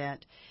in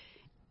that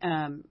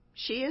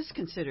she is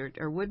considered,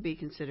 or would be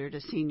considered,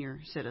 a senior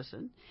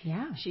citizen.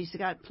 Yeah. She's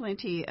got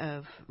plenty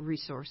of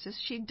resources.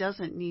 She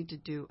doesn't need to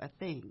do a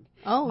thing.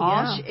 Oh,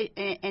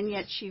 yeah. And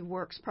yet she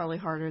works probably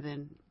harder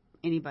than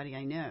anybody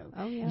I know.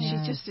 Oh, yeah.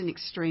 She's just an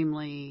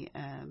extremely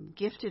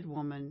gifted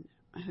woman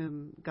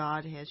whom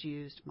God has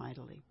used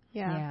mightily.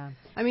 Yeah.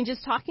 I mean,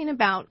 just talking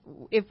about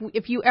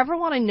if you ever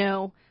want to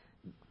know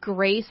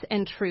grace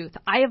and truth,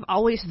 I have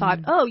always thought,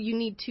 you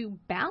need to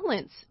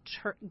balance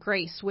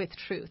grace with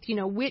truth. You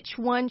know, which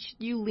one should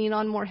you lean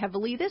on more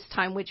heavily this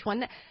time? Which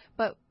one?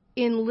 But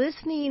in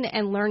listening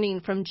and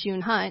learning from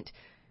June Hunt,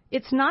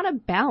 it's not a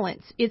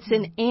balance. It's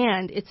an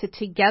and. It's a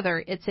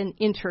together. It's an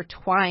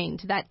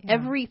intertwined. That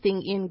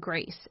everything in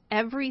grace,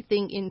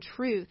 everything in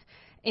truth.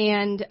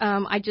 And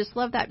I just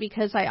love that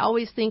because I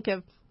always think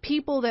of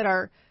people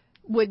that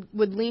would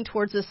lean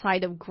towards the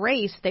side of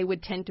grace, they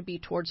would tend to be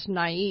towards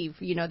naive.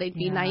 You know, they'd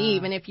be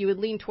naive. And if you would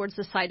lean towards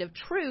the side of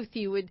truth,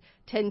 you would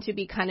tend to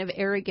be kind of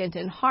arrogant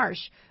and harsh.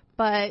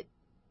 But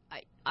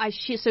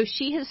so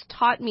she has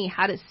taught me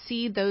how to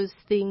see those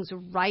things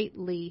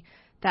rightly,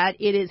 that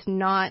it is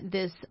not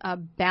this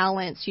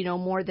balance, you know,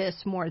 more this,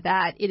 more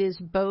that. It is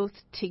both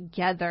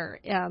together,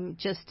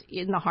 just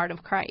in the heart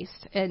of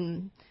Christ.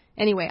 And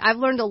anyway, I've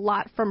learned a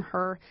lot from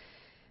her,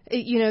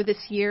 you know, this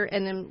year,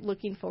 and I'm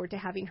looking forward to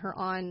having her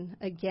on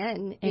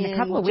again in a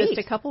couple of weeks.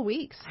 Just a couple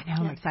weeks. I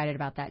know, I'm excited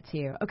about that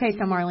too. Okay, so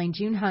Marlene,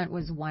 June Hunt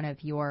was one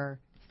of your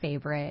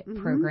favorite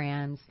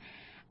programs.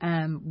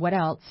 What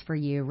else for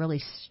you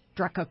really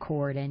struck a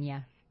chord in you?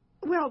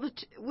 Well,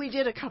 we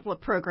did a couple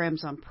of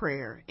programs on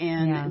prayer,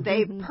 and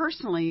they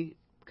personally,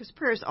 because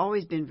prayer has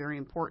always been very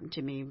important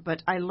to me,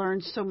 but I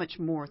learned so much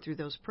more through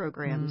those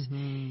programs.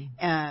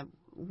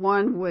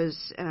 One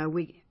was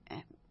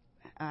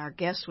our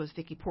guest was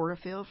Vicki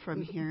Porterfield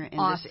from here in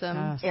this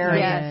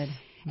area.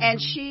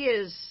 And she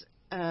is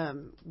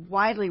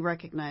widely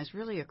recognized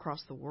really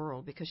across the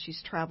world because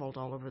she's traveled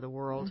all over the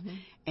world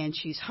and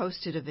she's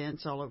hosted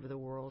events all over the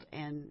world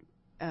and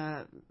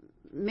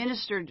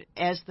ministered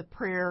as the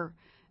prayer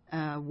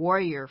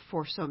warrior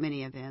for so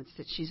many events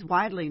that she's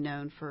widely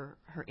known for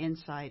her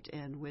insight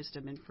and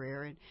wisdom in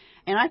prayer.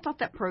 And I thought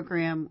that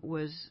program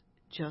was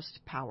just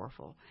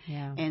powerful.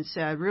 Yeah. And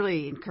so I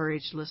really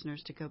encourage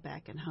listeners to go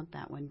back and hunt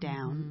that one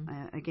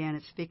down. Again,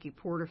 it's Vicki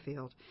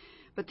Porterfield.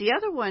 But the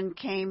other one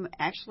came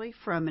actually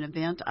from an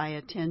event I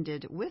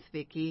attended with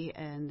Vicki,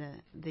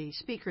 and the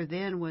speaker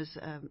then was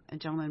a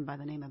gentleman by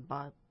the name of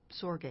Bob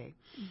Sorge.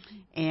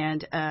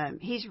 And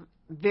he's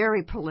a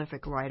very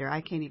prolific writer.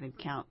 I can't even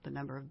count the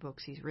number of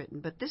books he's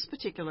written. But this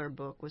particular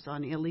book was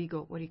on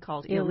what he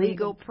called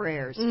illegal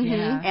prayers.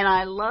 And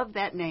I love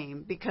that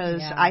name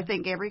because I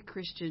think every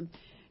Christian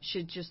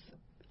should just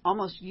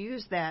almost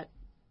use that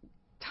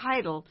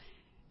title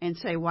and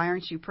say, why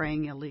aren't you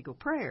praying illegal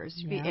prayers?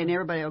 And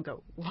everybody will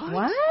go, what?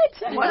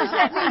 What does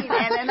that mean?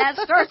 And then that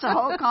starts a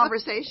whole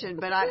conversation.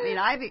 But I mean,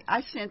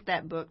 I sent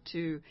that book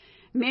to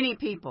many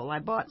people. I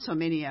bought so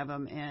many of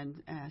them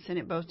and sent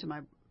the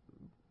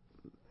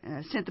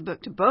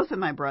book to both of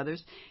my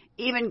brothers.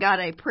 Even got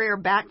a prayer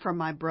back from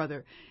my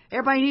brother.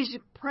 Everybody needs to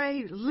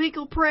pray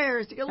illegal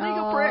prayers. You know.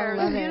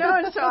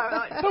 And so,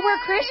 but we're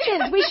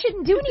Christians. We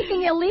shouldn't do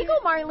anything illegal,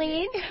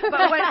 Marlene.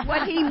 But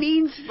what he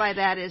means by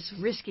that is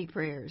risky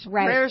prayers,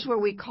 prayers where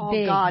we call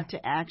God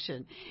to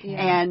action.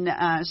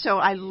 And so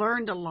I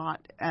learned a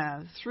lot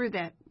through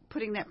that,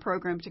 putting that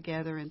program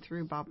together, and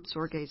through Bob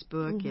Sorge's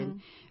book.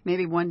 And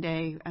maybe one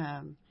day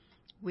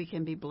we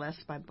can be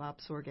blessed by Bob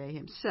Sorge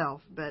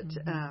himself. But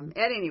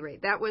at any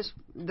rate,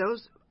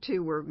 those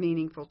two were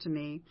meaningful to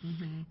me.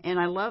 And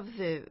I love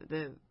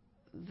the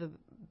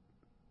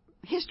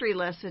history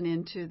lesson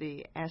into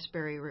the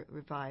Asbury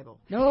revival.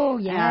 Oh,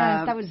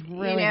 yes, that was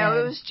really good.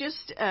 It was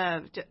just,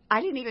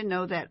 I didn't even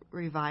know that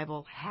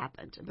revival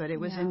happened, but it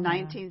was in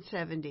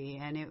 1970,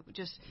 and it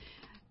just,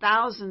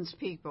 thousands of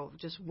people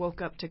just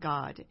woke up to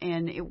God.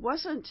 And it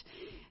wasn't,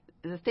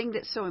 the thing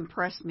that so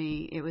impressed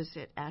me, it was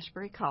at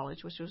Asbury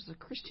College, which was a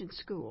Christian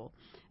school,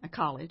 a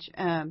college,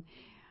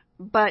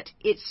 but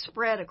it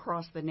spread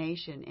across the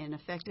nation and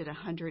affected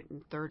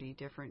 130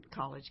 different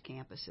college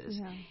campuses.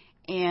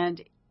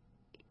 And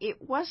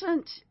it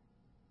wasn't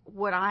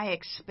what I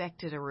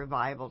expected a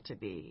revival to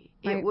be.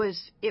 It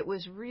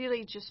was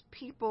really just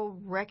people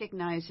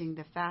recognizing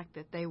the fact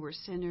that they were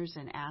sinners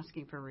and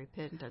asking for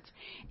repentance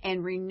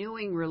and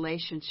renewing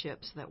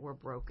relationships that were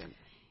broken.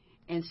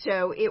 And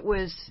so it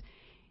was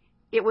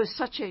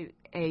such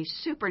a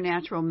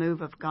supernatural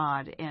move of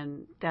God,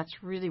 and that's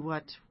really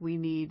what we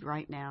need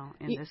right now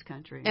in this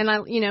country.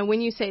 And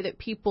when you say that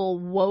people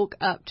woke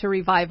up to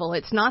revival,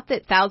 it's not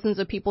that thousands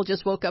of people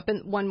just woke up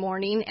one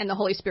morning and the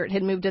Holy Spirit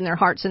had moved in their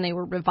hearts and they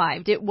were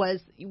revived. It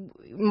was,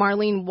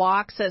 Marlene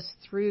walks us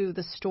through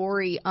the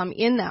story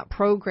in that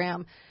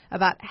program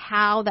about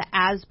how the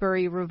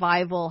Asbury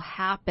revival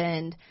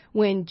happened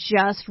when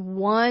just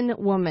one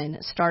woman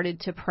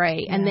started to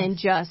pray, and then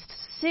just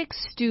 6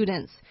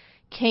 students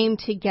came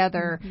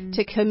together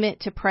to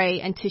commit to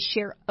pray and to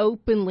share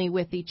openly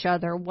with each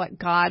other what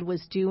God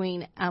was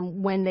doing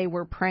when they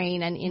were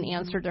praying and in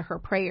answer to her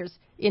prayers,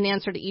 in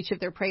answer to each of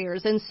their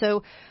prayers. And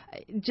so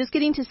just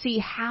getting to see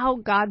how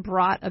God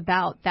brought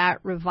about that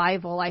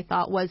revival, I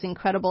thought was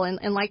incredible.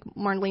 And like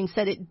Marlene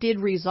said, it did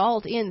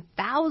result in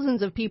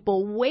thousands of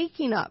people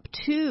waking up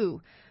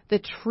to the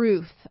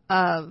truth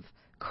of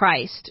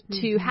Christ,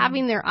 to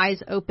having their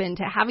eyes open,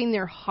 to having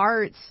their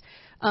hearts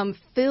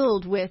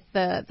filled with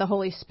the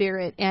Holy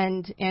Spirit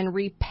and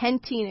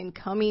repenting and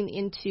coming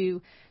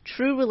into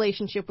true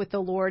relationship with the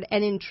Lord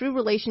and in true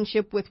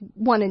relationship with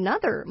one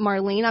another,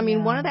 Marlene. I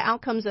mean, one of the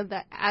outcomes of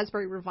the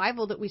Asbury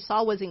revival that we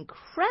saw was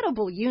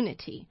incredible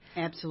unity.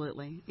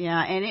 Absolutely.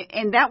 Yeah.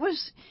 And that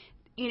was,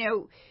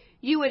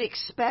 you would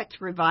expect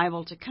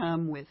revival to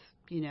come with,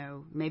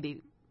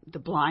 maybe the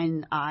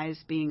blind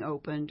eyes being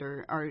opened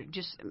or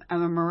just a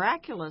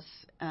miraculous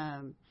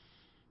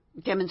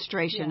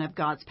demonstration of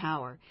God's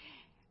power.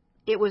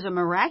 It was a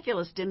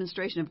miraculous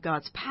demonstration of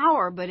God's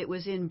power, but it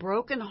was in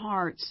broken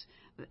hearts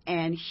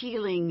and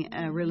healing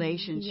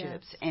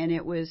relationships, and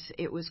it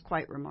was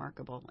quite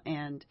remarkable.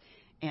 And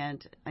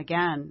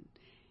again,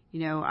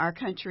 our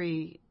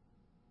country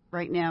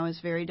right now is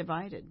very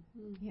divided.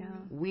 Yeah,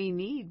 we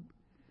need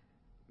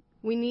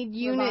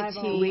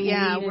unity. We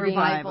need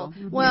revival.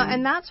 Well,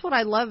 and that's what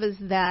I love is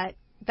that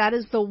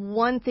is the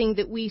one thing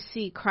that we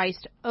see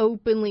Christ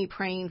openly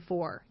praying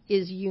for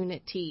is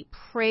unity.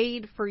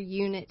 Prayed for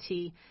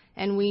unity.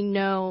 And we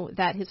know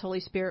that His Holy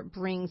Spirit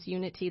brings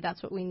unity.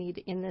 That's what we need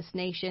in this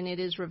nation. It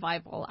is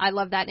revival. I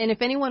love that. And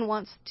if anyone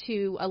wants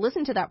to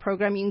listen to that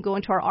program, you can go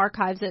into our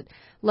archives at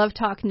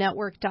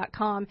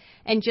LoveTalkNetwork.com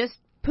and just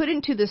put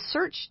into the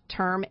search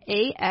term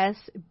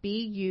ASBURY,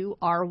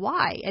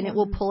 and it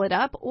will pull it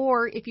up.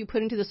 Or if you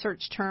put into the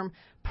search term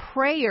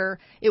prayer,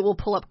 it will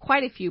pull up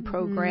quite a few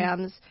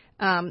programs,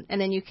 and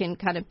then you can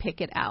kind of pick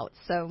it out.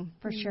 So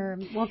for sure.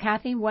 Well,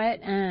 Cathy,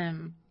 what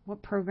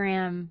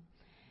program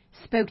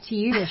spoke to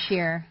you this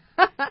year?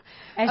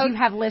 As you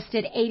have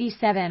listed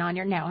 87 on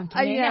your... No, I'm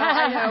kidding.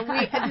 I know.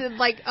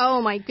 Oh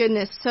my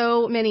goodness,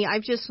 so many.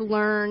 I've just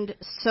learned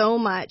so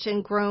much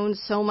and grown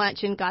so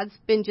much, and God's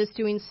been just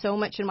doing so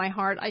much in my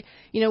heart.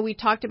 We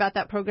talked about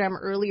that program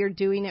earlier,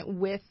 doing it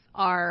with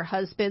our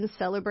husbands,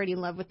 Celebrating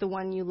Love with the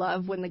One You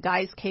Love. When the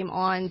guys came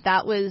on,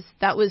 that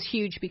was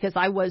huge because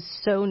I was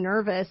so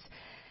nervous.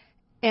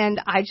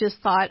 And I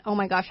just thought, oh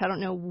my gosh, I don't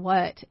know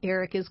what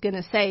Eric is going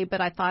to say,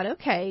 but I thought,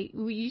 okay,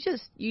 you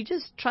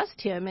just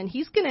trust him, and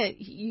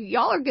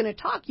y'all are gonna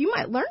talk. You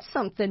might learn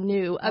something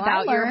new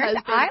about your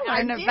husband. I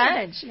learned a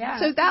bunch.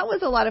 Yeah. So that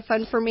was a lot of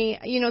fun for me.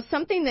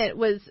 Something that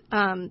was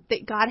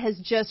that God has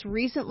just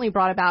recently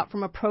brought about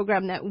from a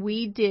program that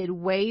we did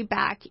way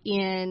back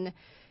in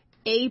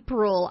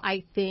April,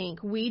 I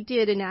think. We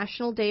did a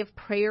National Day of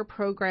Prayer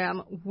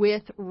program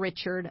with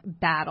Richard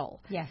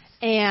Battle. Yes.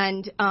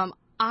 And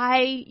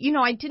I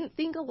didn't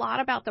think a lot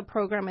about the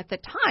program at the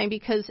time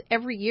because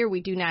every year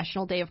we do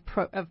National Day of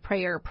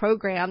Prayer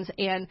programs,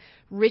 and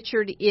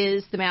Richard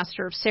is the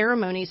master of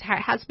ceremonies,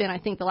 has been, I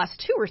think, the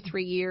last 2 or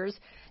 3 years.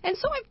 And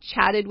so I've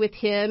chatted with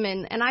him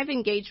and I've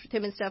engaged with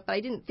him and stuff, but I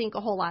didn't think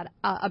a whole lot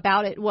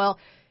about it. Well,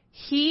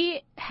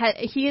 he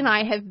and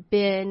I have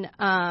been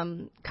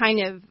kind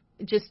of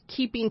just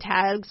keeping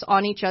tags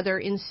on each other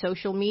in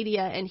social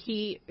media, and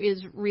he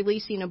is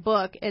releasing a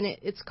book, and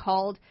it's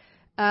called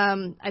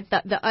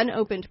The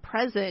Unopened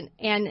Present.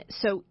 And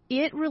so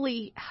it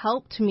really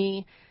helped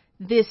me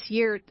this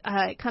year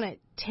kind of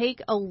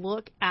take a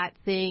look at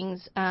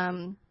things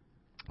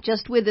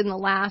just within the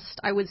last,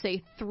 I would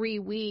say, 3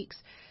 weeks,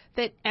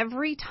 that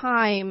every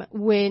time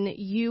when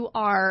you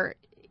are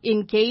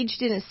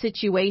engaged in a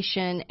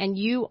situation and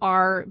you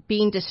are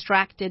being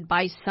distracted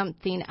by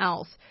something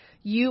else,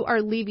 you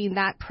are leaving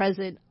that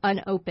present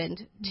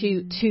unopened to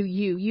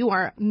you. You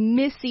are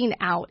missing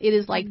out. It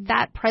is like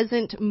that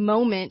present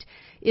moment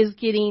is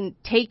getting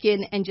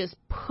taken and just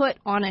put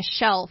on a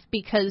shelf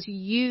because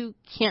you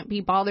can't be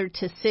bothered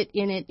to sit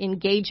in it,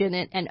 engage in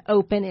it, and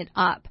open it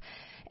up.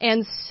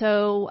 And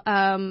so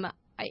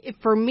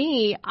for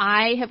me,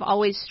 I have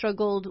always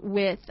struggled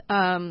with,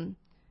 when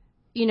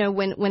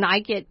I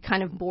get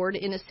kind of bored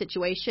in a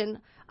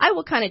situation, I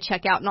will kind of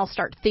check out and I'll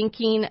start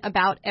thinking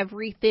about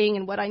everything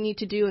and what I need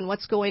to do and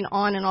what's going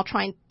on, and I'll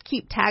try and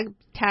keep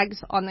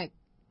tabs on the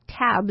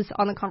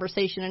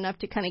conversation enough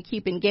to kind of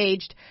keep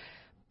engaged.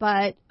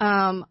 But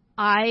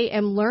I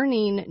am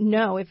learning,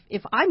 no,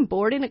 if I'm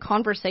bored in a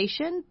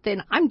conversation,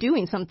 then I'm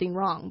doing something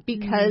wrong,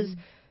 because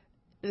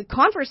the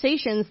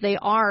conversations, they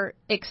are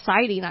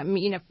exciting. I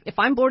mean, if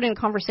I'm bored in a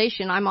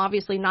conversation, I'm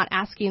obviously not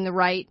asking the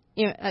right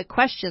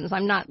questions.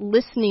 I'm not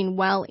listening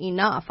well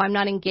enough. I'm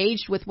not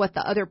engaged with what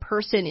the other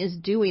person is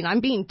doing.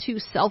 I'm being too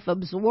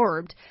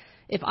self-absorbed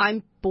if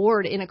I'm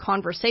bored in a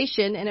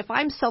conversation. And if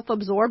I'm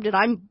self-absorbed and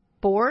I'm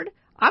bored,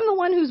 I'm the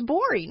one who's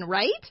boring,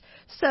 right?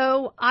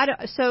 So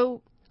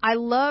I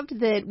loved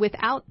that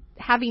without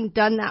having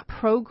done that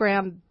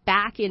program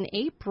back in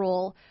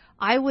April,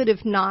 I would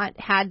have not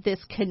had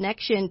this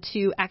connection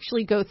to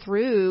actually go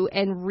through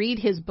and read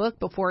his book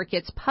before it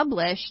gets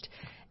published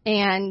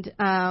And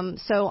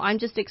so I'm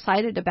just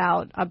excited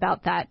about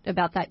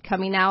that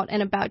coming out,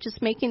 and about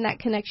just making that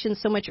connection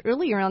so much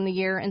earlier on the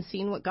year and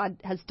seeing what God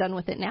has done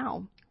with it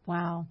now.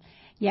 Wow.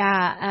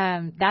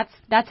 Yeah,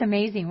 that's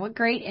amazing. What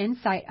great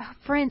insight. Oh,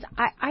 friends,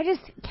 I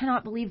just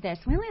cannot believe this.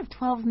 We only have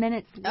 12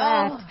 minutes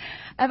left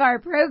of our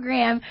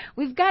program.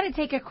 We've got to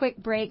take a quick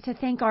break to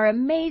thank our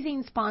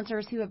amazing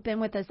sponsors who have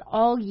been with us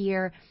all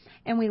year.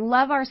 And we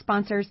love our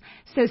sponsors.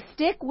 So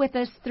stick with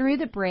us through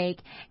the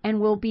break,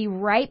 and we'll be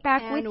right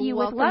back with you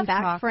with Love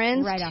back, Talk.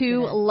 Friends, right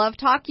to Love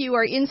Talk. You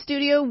are in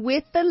studio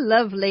with the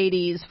Love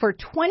Ladies for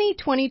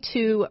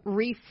 2022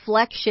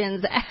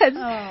 Reflections as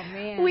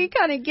we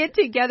kind of get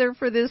together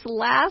for this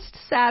last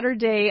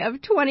Saturday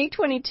of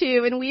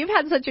 2022. And we've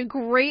had such a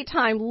great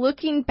time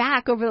looking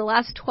back over the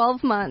last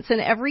 12 months and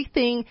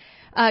everything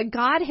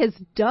God has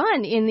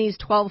done in these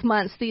 12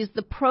 months,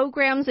 the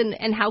programs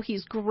and how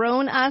He's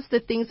grown us, the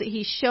things that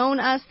He's shown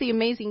us, the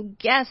amazing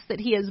guests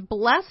that He has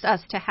blessed us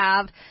to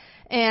have.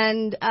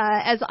 And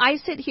as I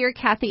sit here,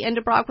 Cathy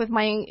Endebrock, with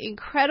my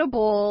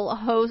incredible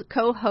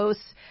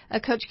co-hosts,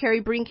 Coach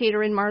Kerri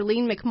Brinkoeter and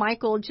Marlene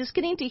McMichael, just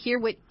getting to hear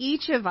what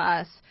each of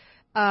us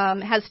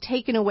has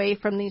taken away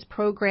from these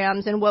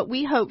programs, and what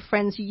we hope,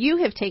 friends, you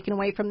have taken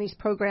away from these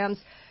programs.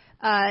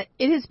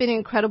 It has been an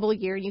incredible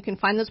year. You can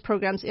find those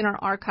programs in our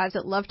archives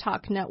at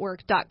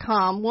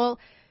LoveTalkNetwork.com. Well,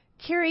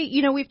 Kerri,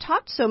 we've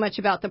talked so much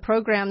about the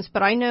programs,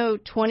 but I know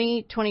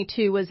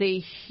 2022 was a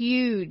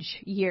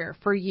huge year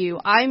for you.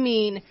 I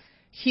mean,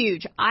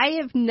 huge. I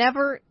have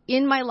never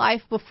in my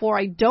life before,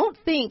 I don't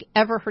think,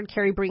 ever heard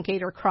Kerri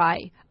Brinkoeter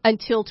cry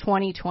until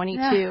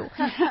 2022.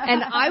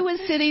 And I was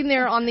sitting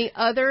there on the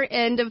other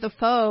end of the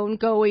phone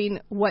going,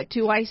 what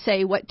do I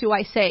say? What do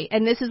I say?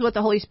 And this is what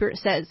the Holy Spirit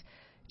says.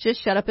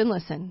 Just shut up and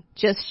listen.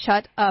 Just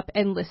shut up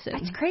and listen.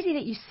 It's crazy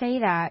that you say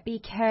that,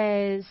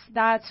 because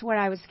that's what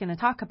I was going to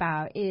talk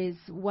about, is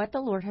what the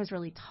Lord has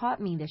really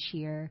taught me this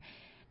year,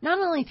 not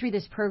only through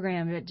this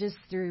program, but just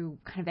through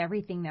kind of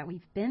everything that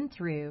we've been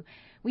through.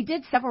 We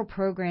did several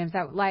programs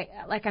that, like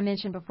I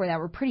mentioned before, that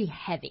were pretty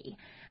heavy.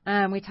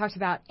 We talked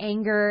about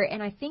anger,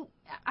 and I can't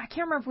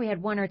remember if we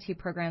had one or two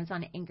programs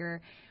on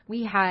anger.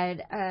 We had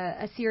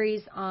a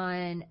series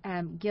on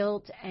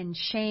guilt and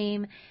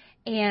shame,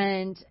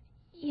 and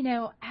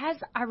as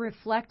I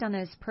reflect on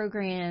those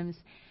programs,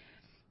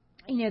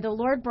 the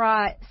Lord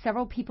brought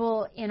several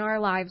people in our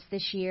lives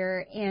this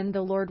year, and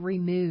the Lord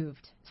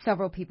removed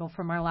several people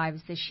from our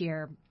lives this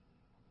year.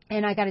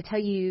 And I got to tell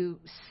you,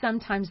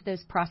 sometimes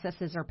those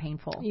processes are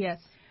painful. Yes.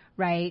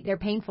 Right? They're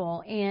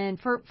painful. And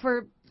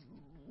for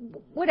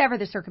whatever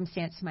the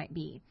circumstance might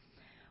be.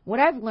 What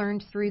I've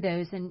learned through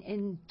those,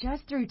 and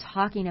just through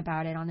talking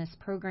about it on this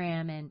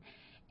program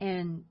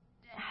and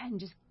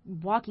just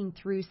walking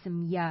through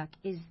some yuck,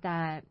 is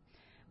that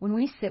when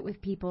we sit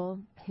with people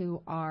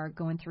who are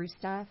going through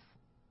stuff,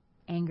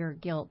 anger,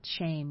 guilt,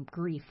 shame,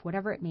 grief,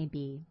 whatever it may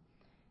be,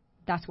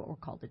 that's what we're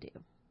called to do,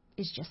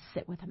 is just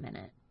sit with a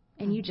minute.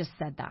 And you just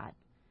said that.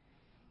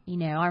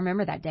 I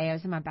remember that day I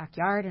was in my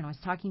backyard and I was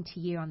talking to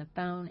you on the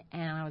phone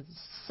and I was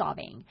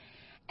sobbing.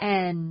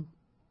 And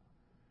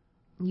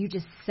you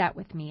just sat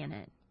with me in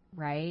it,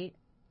 right?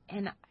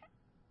 And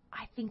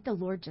I think the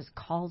Lord just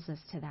calls us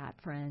to that,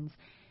 friends,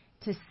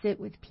 to sit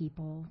with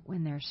people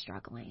when they're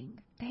struggling.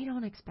 They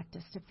don't expect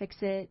us to fix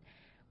it.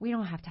 We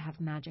don't have to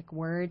have magic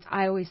words.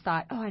 I always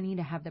thought, I need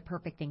to have the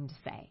perfect thing to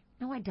say.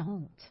 No, I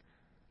don't.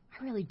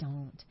 I really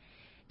don't.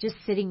 Just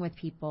sitting with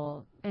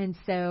people. And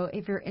so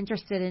if you're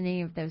interested in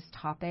any of those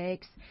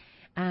topics,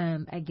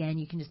 again,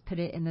 you can just put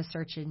it in the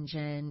search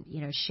engine,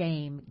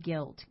 shame,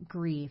 guilt,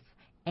 grief,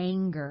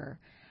 anger.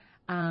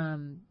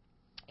 So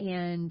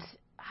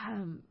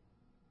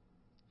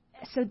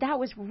that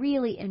was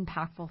really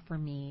impactful for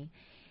me.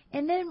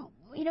 And then,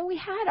 we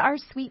had our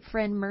sweet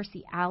friend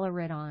Mercy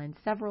Allered on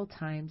several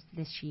times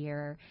this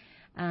year.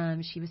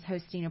 She was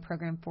hosting a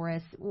program for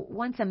us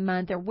once a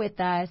month, or with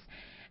us.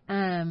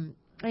 And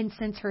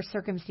since her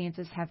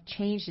circumstances have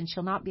changed and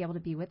she'll not be able to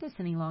be with us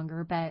any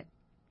longer, but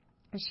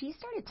she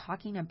started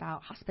talking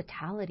about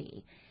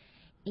hospitality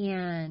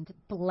and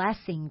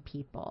blessing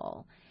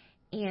people.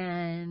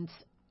 And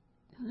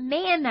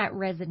man, that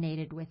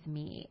resonated with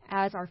me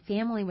as our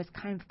family was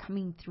kind of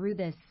coming through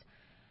this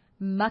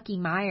mucky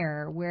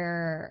mire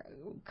where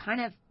kind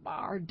of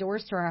our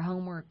doors to our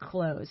home were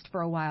closed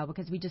for a while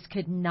because we just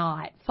could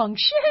not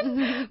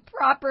function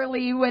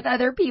properly with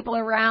other people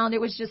around.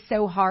 It was just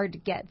so hard to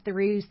get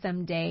through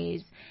some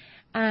days.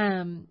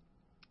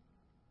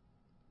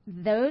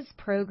 Those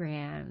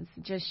programs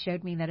just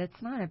showed me that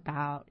it's not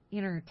about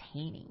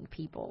entertaining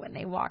people when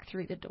they walk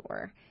through the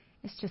door.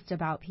 It's just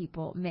about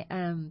people,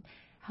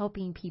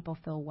 helping people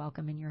feel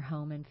welcome in your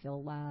home and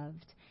feel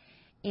loved.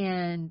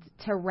 And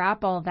to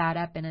wrap all that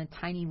up in a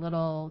tiny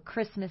little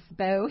Christmas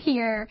bow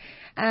here,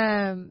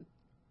 as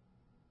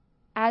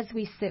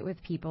we sit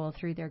with people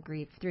through their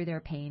grief, through their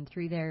pain,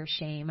 through their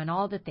shame, and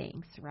all the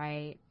things,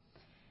 right?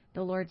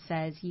 The Lord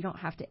says you don't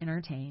have to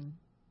entertain.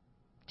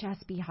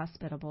 Just be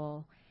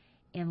hospitable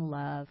and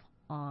love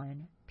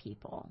on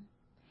people.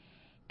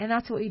 And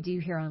that's what we do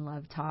here on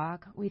Love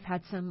Talk. We've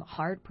had some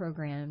hard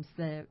programs.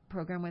 The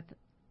program with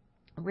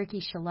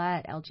Ricky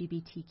Shalette,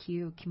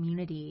 LGBTQ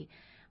community.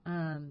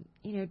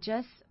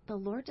 Just the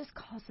Lord just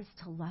calls us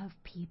to love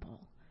people.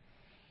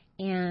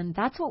 And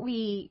that's what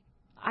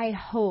I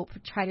hope,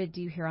 try to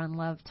do here on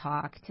Love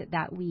Talk,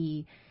 that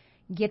we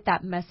get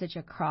that message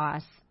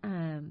across,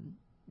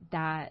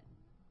 that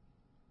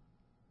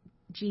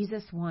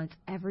Jesus wants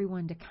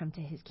everyone to come to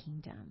his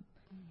kingdom.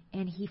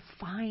 And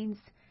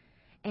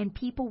and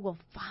people will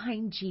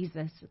find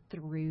Jesus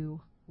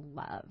through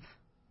love.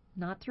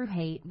 Not through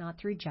hate, not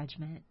through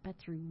judgment, but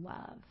through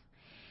love.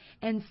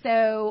 And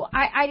so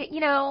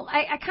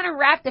I kind of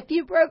wrapped a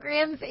few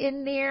programs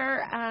in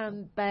there,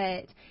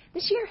 but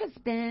this year has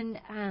been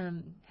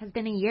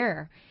a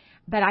year.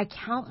 But I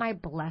count my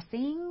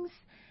blessings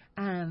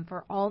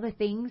for all the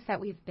things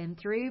that we've been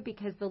through,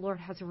 because the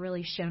Lord has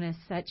really shown us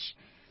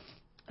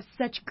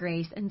such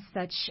grace and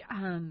such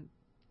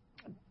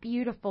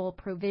beautiful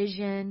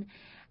provision.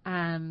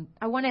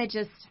 I want to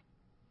just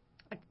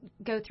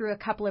go through a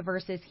couple of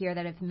verses here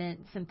that have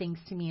meant some things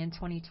to me in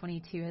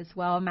 2022 as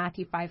well.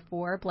 Matthew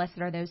 5:4, blessed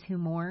are those who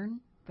mourn,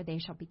 for they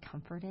shall be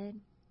comforted.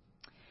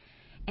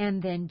 And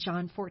then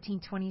John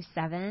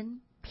 14:27,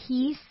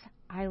 peace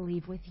I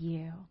leave with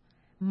you.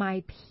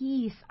 My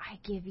peace I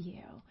give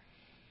you.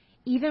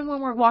 Even when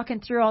we're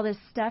walking through all this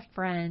stuff,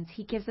 friends,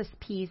 he gives us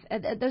peace.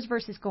 Those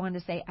verses go on to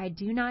say, I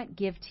do not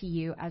give to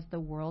you as the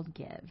world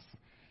gives.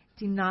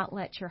 Do not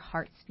let your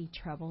hearts be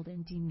troubled,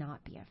 and do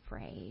not be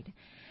afraid.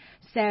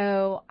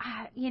 So,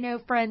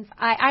 friends,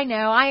 I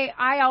know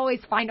I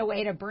always find a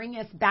way to bring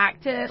us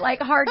back to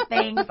like hard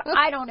things.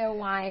 I don't know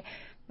why,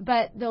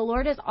 but the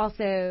Lord has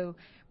also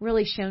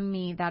really shown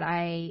me that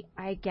I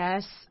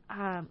guess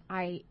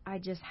I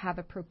just have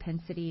a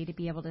propensity to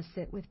be able to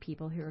sit with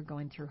people who are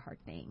going through hard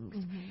things.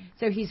 Mm-hmm.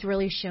 So he's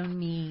really shown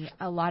me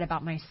a lot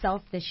about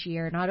myself this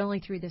year, not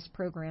only through this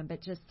program,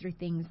 but just through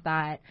things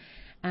that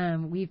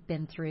we've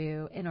been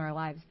through in our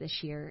lives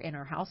this year in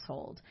our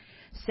household.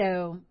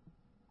 So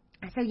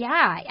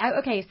yeah,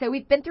 okay, so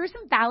we've been through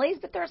some valleys,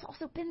 but there's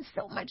also been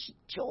so much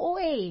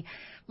joy.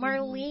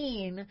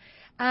 Marlene,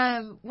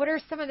 what are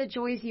some of the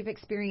joys you've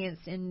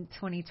experienced in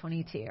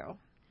 2022?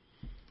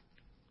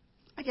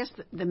 I guess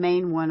the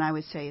main one I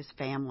would say is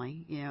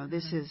family.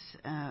 This is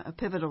a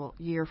pivotal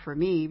year for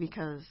me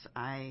because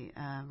I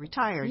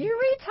retired. You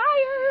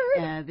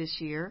retired! This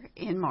year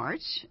in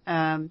March.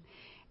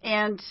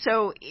 And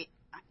so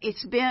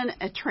it's been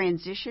a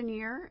transition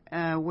year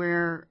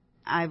where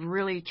I've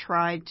really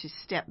tried to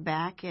step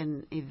back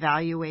and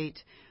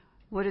evaluate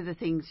what are the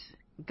things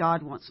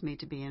God wants me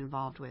to be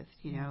involved with,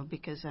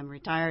 because I'm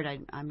retired.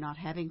 I'm not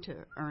having to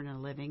earn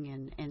a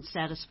living and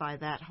satisfy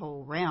that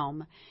whole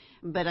realm.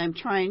 But I'm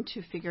trying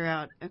to figure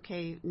out,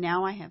 okay,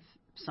 now I have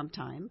some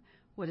time.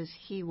 What does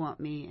he want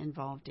me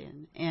involved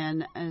in?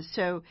 And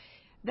so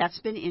that's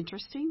been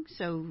interesting.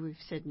 So we've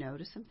said no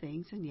to some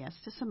things and yes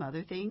to some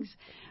other things.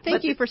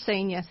 Thank you for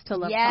saying yes to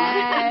Love Talk.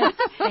 Yes,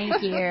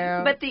 thank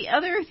you. But the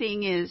other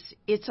thing is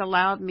it's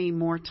allowed me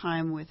more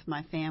time with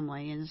my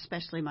family and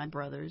especially my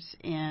brothers.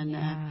 And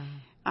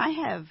I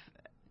have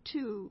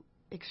two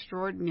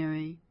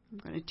extraordinary, I'm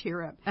going to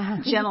tear up,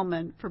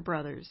 gentlemen for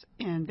brothers.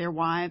 And their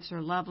wives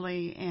are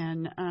lovely.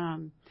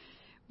 And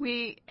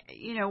we,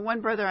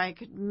 one brother I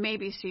could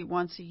maybe see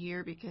once a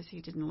year because he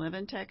didn't live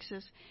in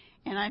Texas.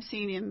 And I've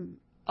seen him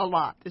a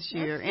lot this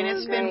year, and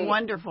it's been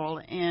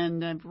wonderful,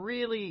 and I've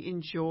really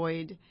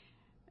enjoyed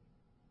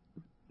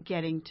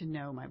getting to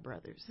know my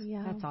brothers.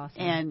 Yeah, that's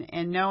awesome.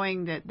 And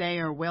knowing that they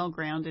are well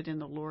grounded in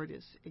the Lord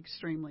is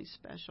extremely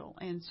special,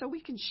 and so we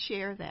can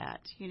share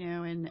that,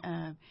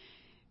 and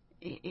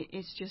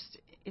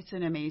it's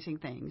an amazing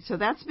thing. So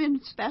that's been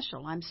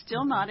special. I'm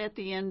still not at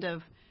the end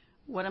of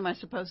what am I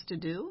supposed to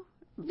do.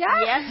 Yeah.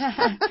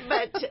 Yes,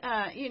 but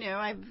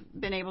I've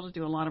been able to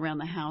do a lot around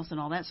the house and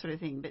all that sort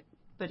of thing. But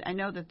I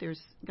know that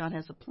God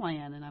has a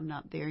plan, and I'm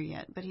not there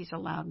yet. But He's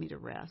allowed me to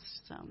rest,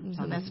 so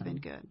that's been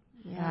good.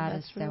 Yeah,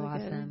 that's really so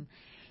awesome.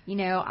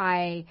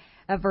 Good.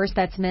 A verse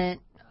that's meant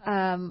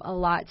a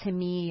lot to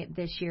me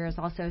this year is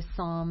also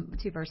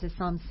two verses,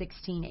 Psalm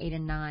 16:8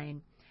 and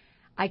 9.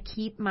 I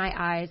keep my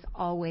eyes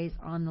always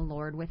on the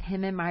Lord. With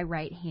Him in my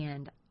right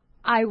hand,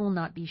 I will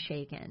not be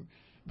shaken.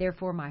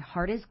 Therefore, my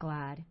heart is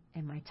glad,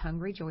 and my tongue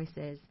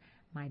rejoices.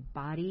 My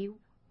body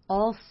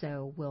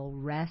also will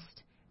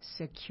rest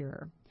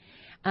secure.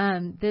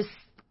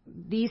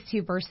 These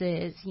two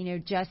verses,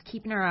 just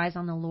keeping our eyes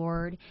on the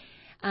Lord.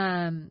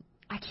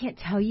 I can't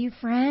tell you,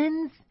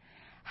 friends,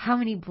 how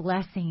many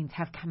blessings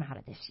have come out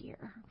of this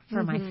year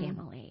for my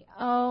family.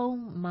 Oh,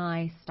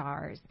 my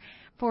stars.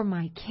 For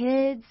my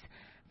kids,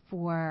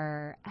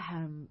 for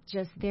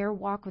just their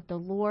walk with the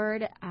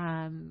Lord,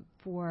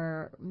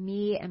 for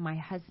me and my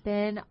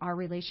husband, our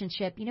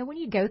relationship. When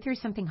you go through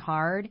something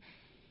hard,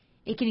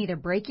 it can either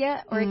break you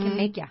or it can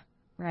make you,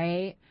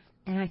 right?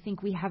 And I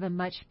think we have a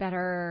much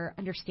better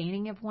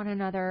understanding of one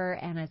another.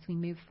 And as we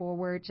move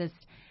forward, just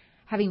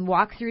having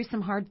walked through some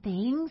hard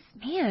things,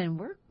 man,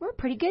 we're a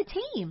pretty good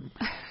team.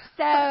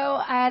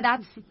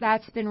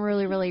 that's been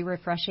really, really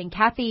refreshing.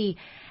 Kathy,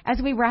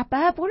 as we wrap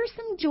up, what are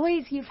some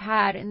joys you've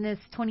had in this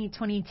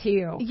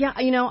 2022? Yeah,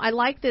 I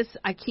like this.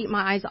 I keep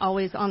my eyes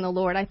always on the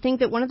Lord. I think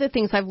that one of the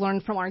things I've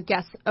learned from our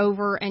guests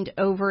over and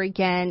over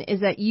again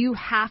is that you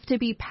have to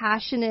be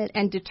passionate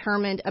and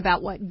determined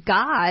about what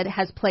God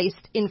has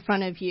placed in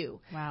front of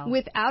you. Wow.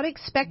 Without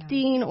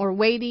expecting or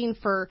waiting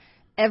for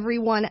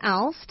everyone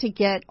else to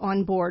get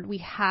on board. We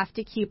have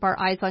to keep our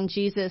eyes on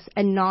Jesus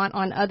and not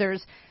on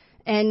others.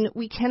 And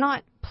we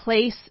cannot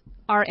place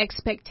our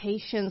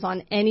expectations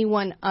on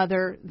anyone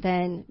other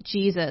than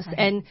Jesus.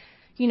 Right.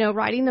 And,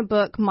 writing the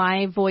book,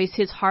 My Voice,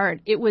 His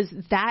Heart, it was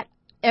that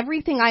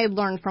everything I had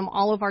learned from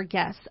all of our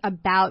guests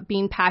about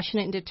being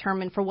passionate and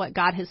determined for what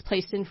God has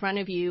placed in front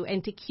of you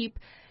and to keep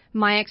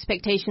my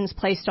expectations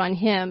placed on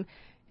Him.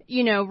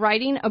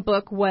 Writing a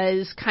book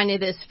was kind of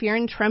this fear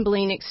and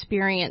trembling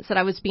experience that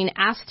I was being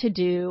asked to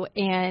do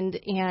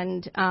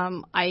and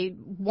I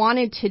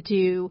wanted to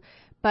do.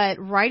 But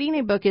writing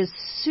a book is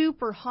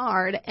super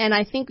hard. And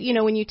I think,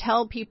 when you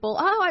tell people,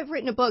 oh, I've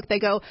written a book, they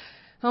go,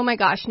 oh my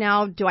gosh,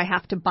 now do I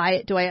have to buy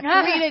it? Do I have to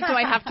read it? Do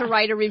I have to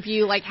write a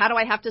review? Like, how do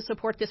I have to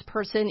support this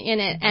person in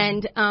it?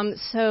 And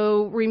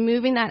so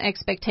removing that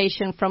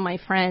expectation from my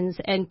friends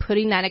and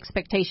putting that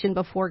expectation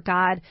before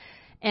God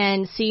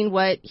and seeing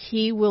what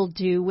He will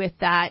do with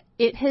that,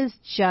 it has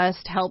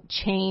just helped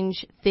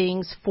change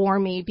things for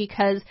me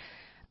because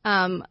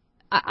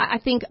I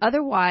think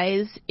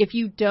otherwise, if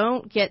you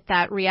don't get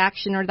that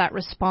reaction or that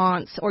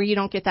response or you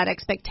don't get that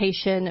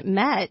expectation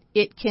met,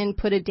 it can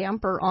put a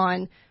damper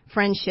on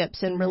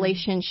friendships and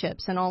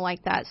relationships and all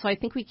like that. So I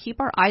think we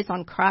keep our eyes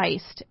on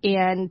Christ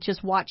and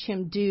just watch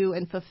Him do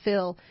and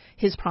fulfill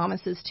His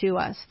promises to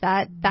us.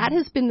 That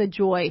has been the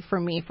joy for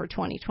me for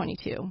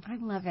 2022. I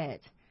love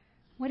it.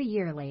 What a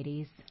year,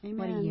 ladies. Amen.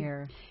 What a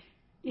year.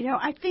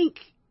 I think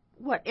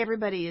what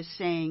everybody is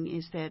saying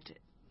is that,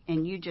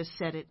 and you just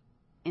said it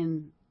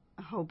in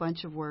a whole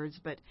bunch of words,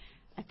 but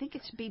I think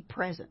it's be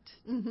present.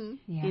 Mm-hmm.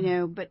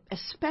 Yeah. But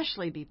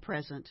especially be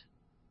present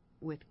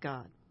with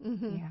God.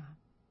 Mm-hmm.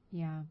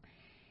 Yeah.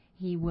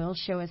 He will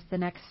show us the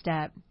next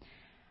step.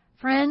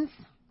 Friends,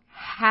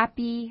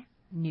 Happy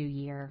New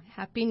Year.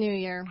 Happy New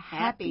Year.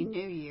 Happy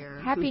New Year.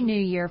 Happy New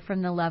Year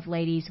from the Love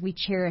Ladies. We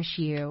cherish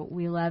you.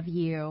 We love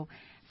you.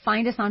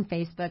 Find us on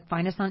Facebook.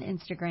 Find us on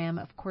Instagram.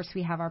 Of course,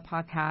 we have our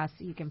podcast.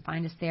 You can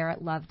find us there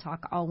at LoveTalk,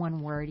 all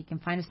one word. You can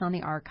find us on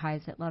the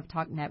archives at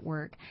LoveTalk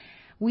Network.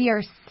 We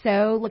are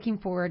so looking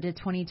forward to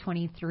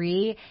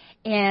 2023,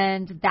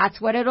 and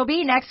that's what it'll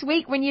be next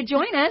week when you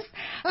join us.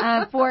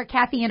 For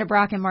Cathy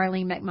Endebrock and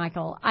Marlene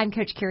McMichael, I'm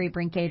Coach Kerri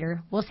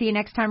Brinkoeter. We'll see you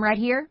next time right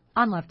here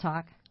on Love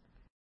Talk.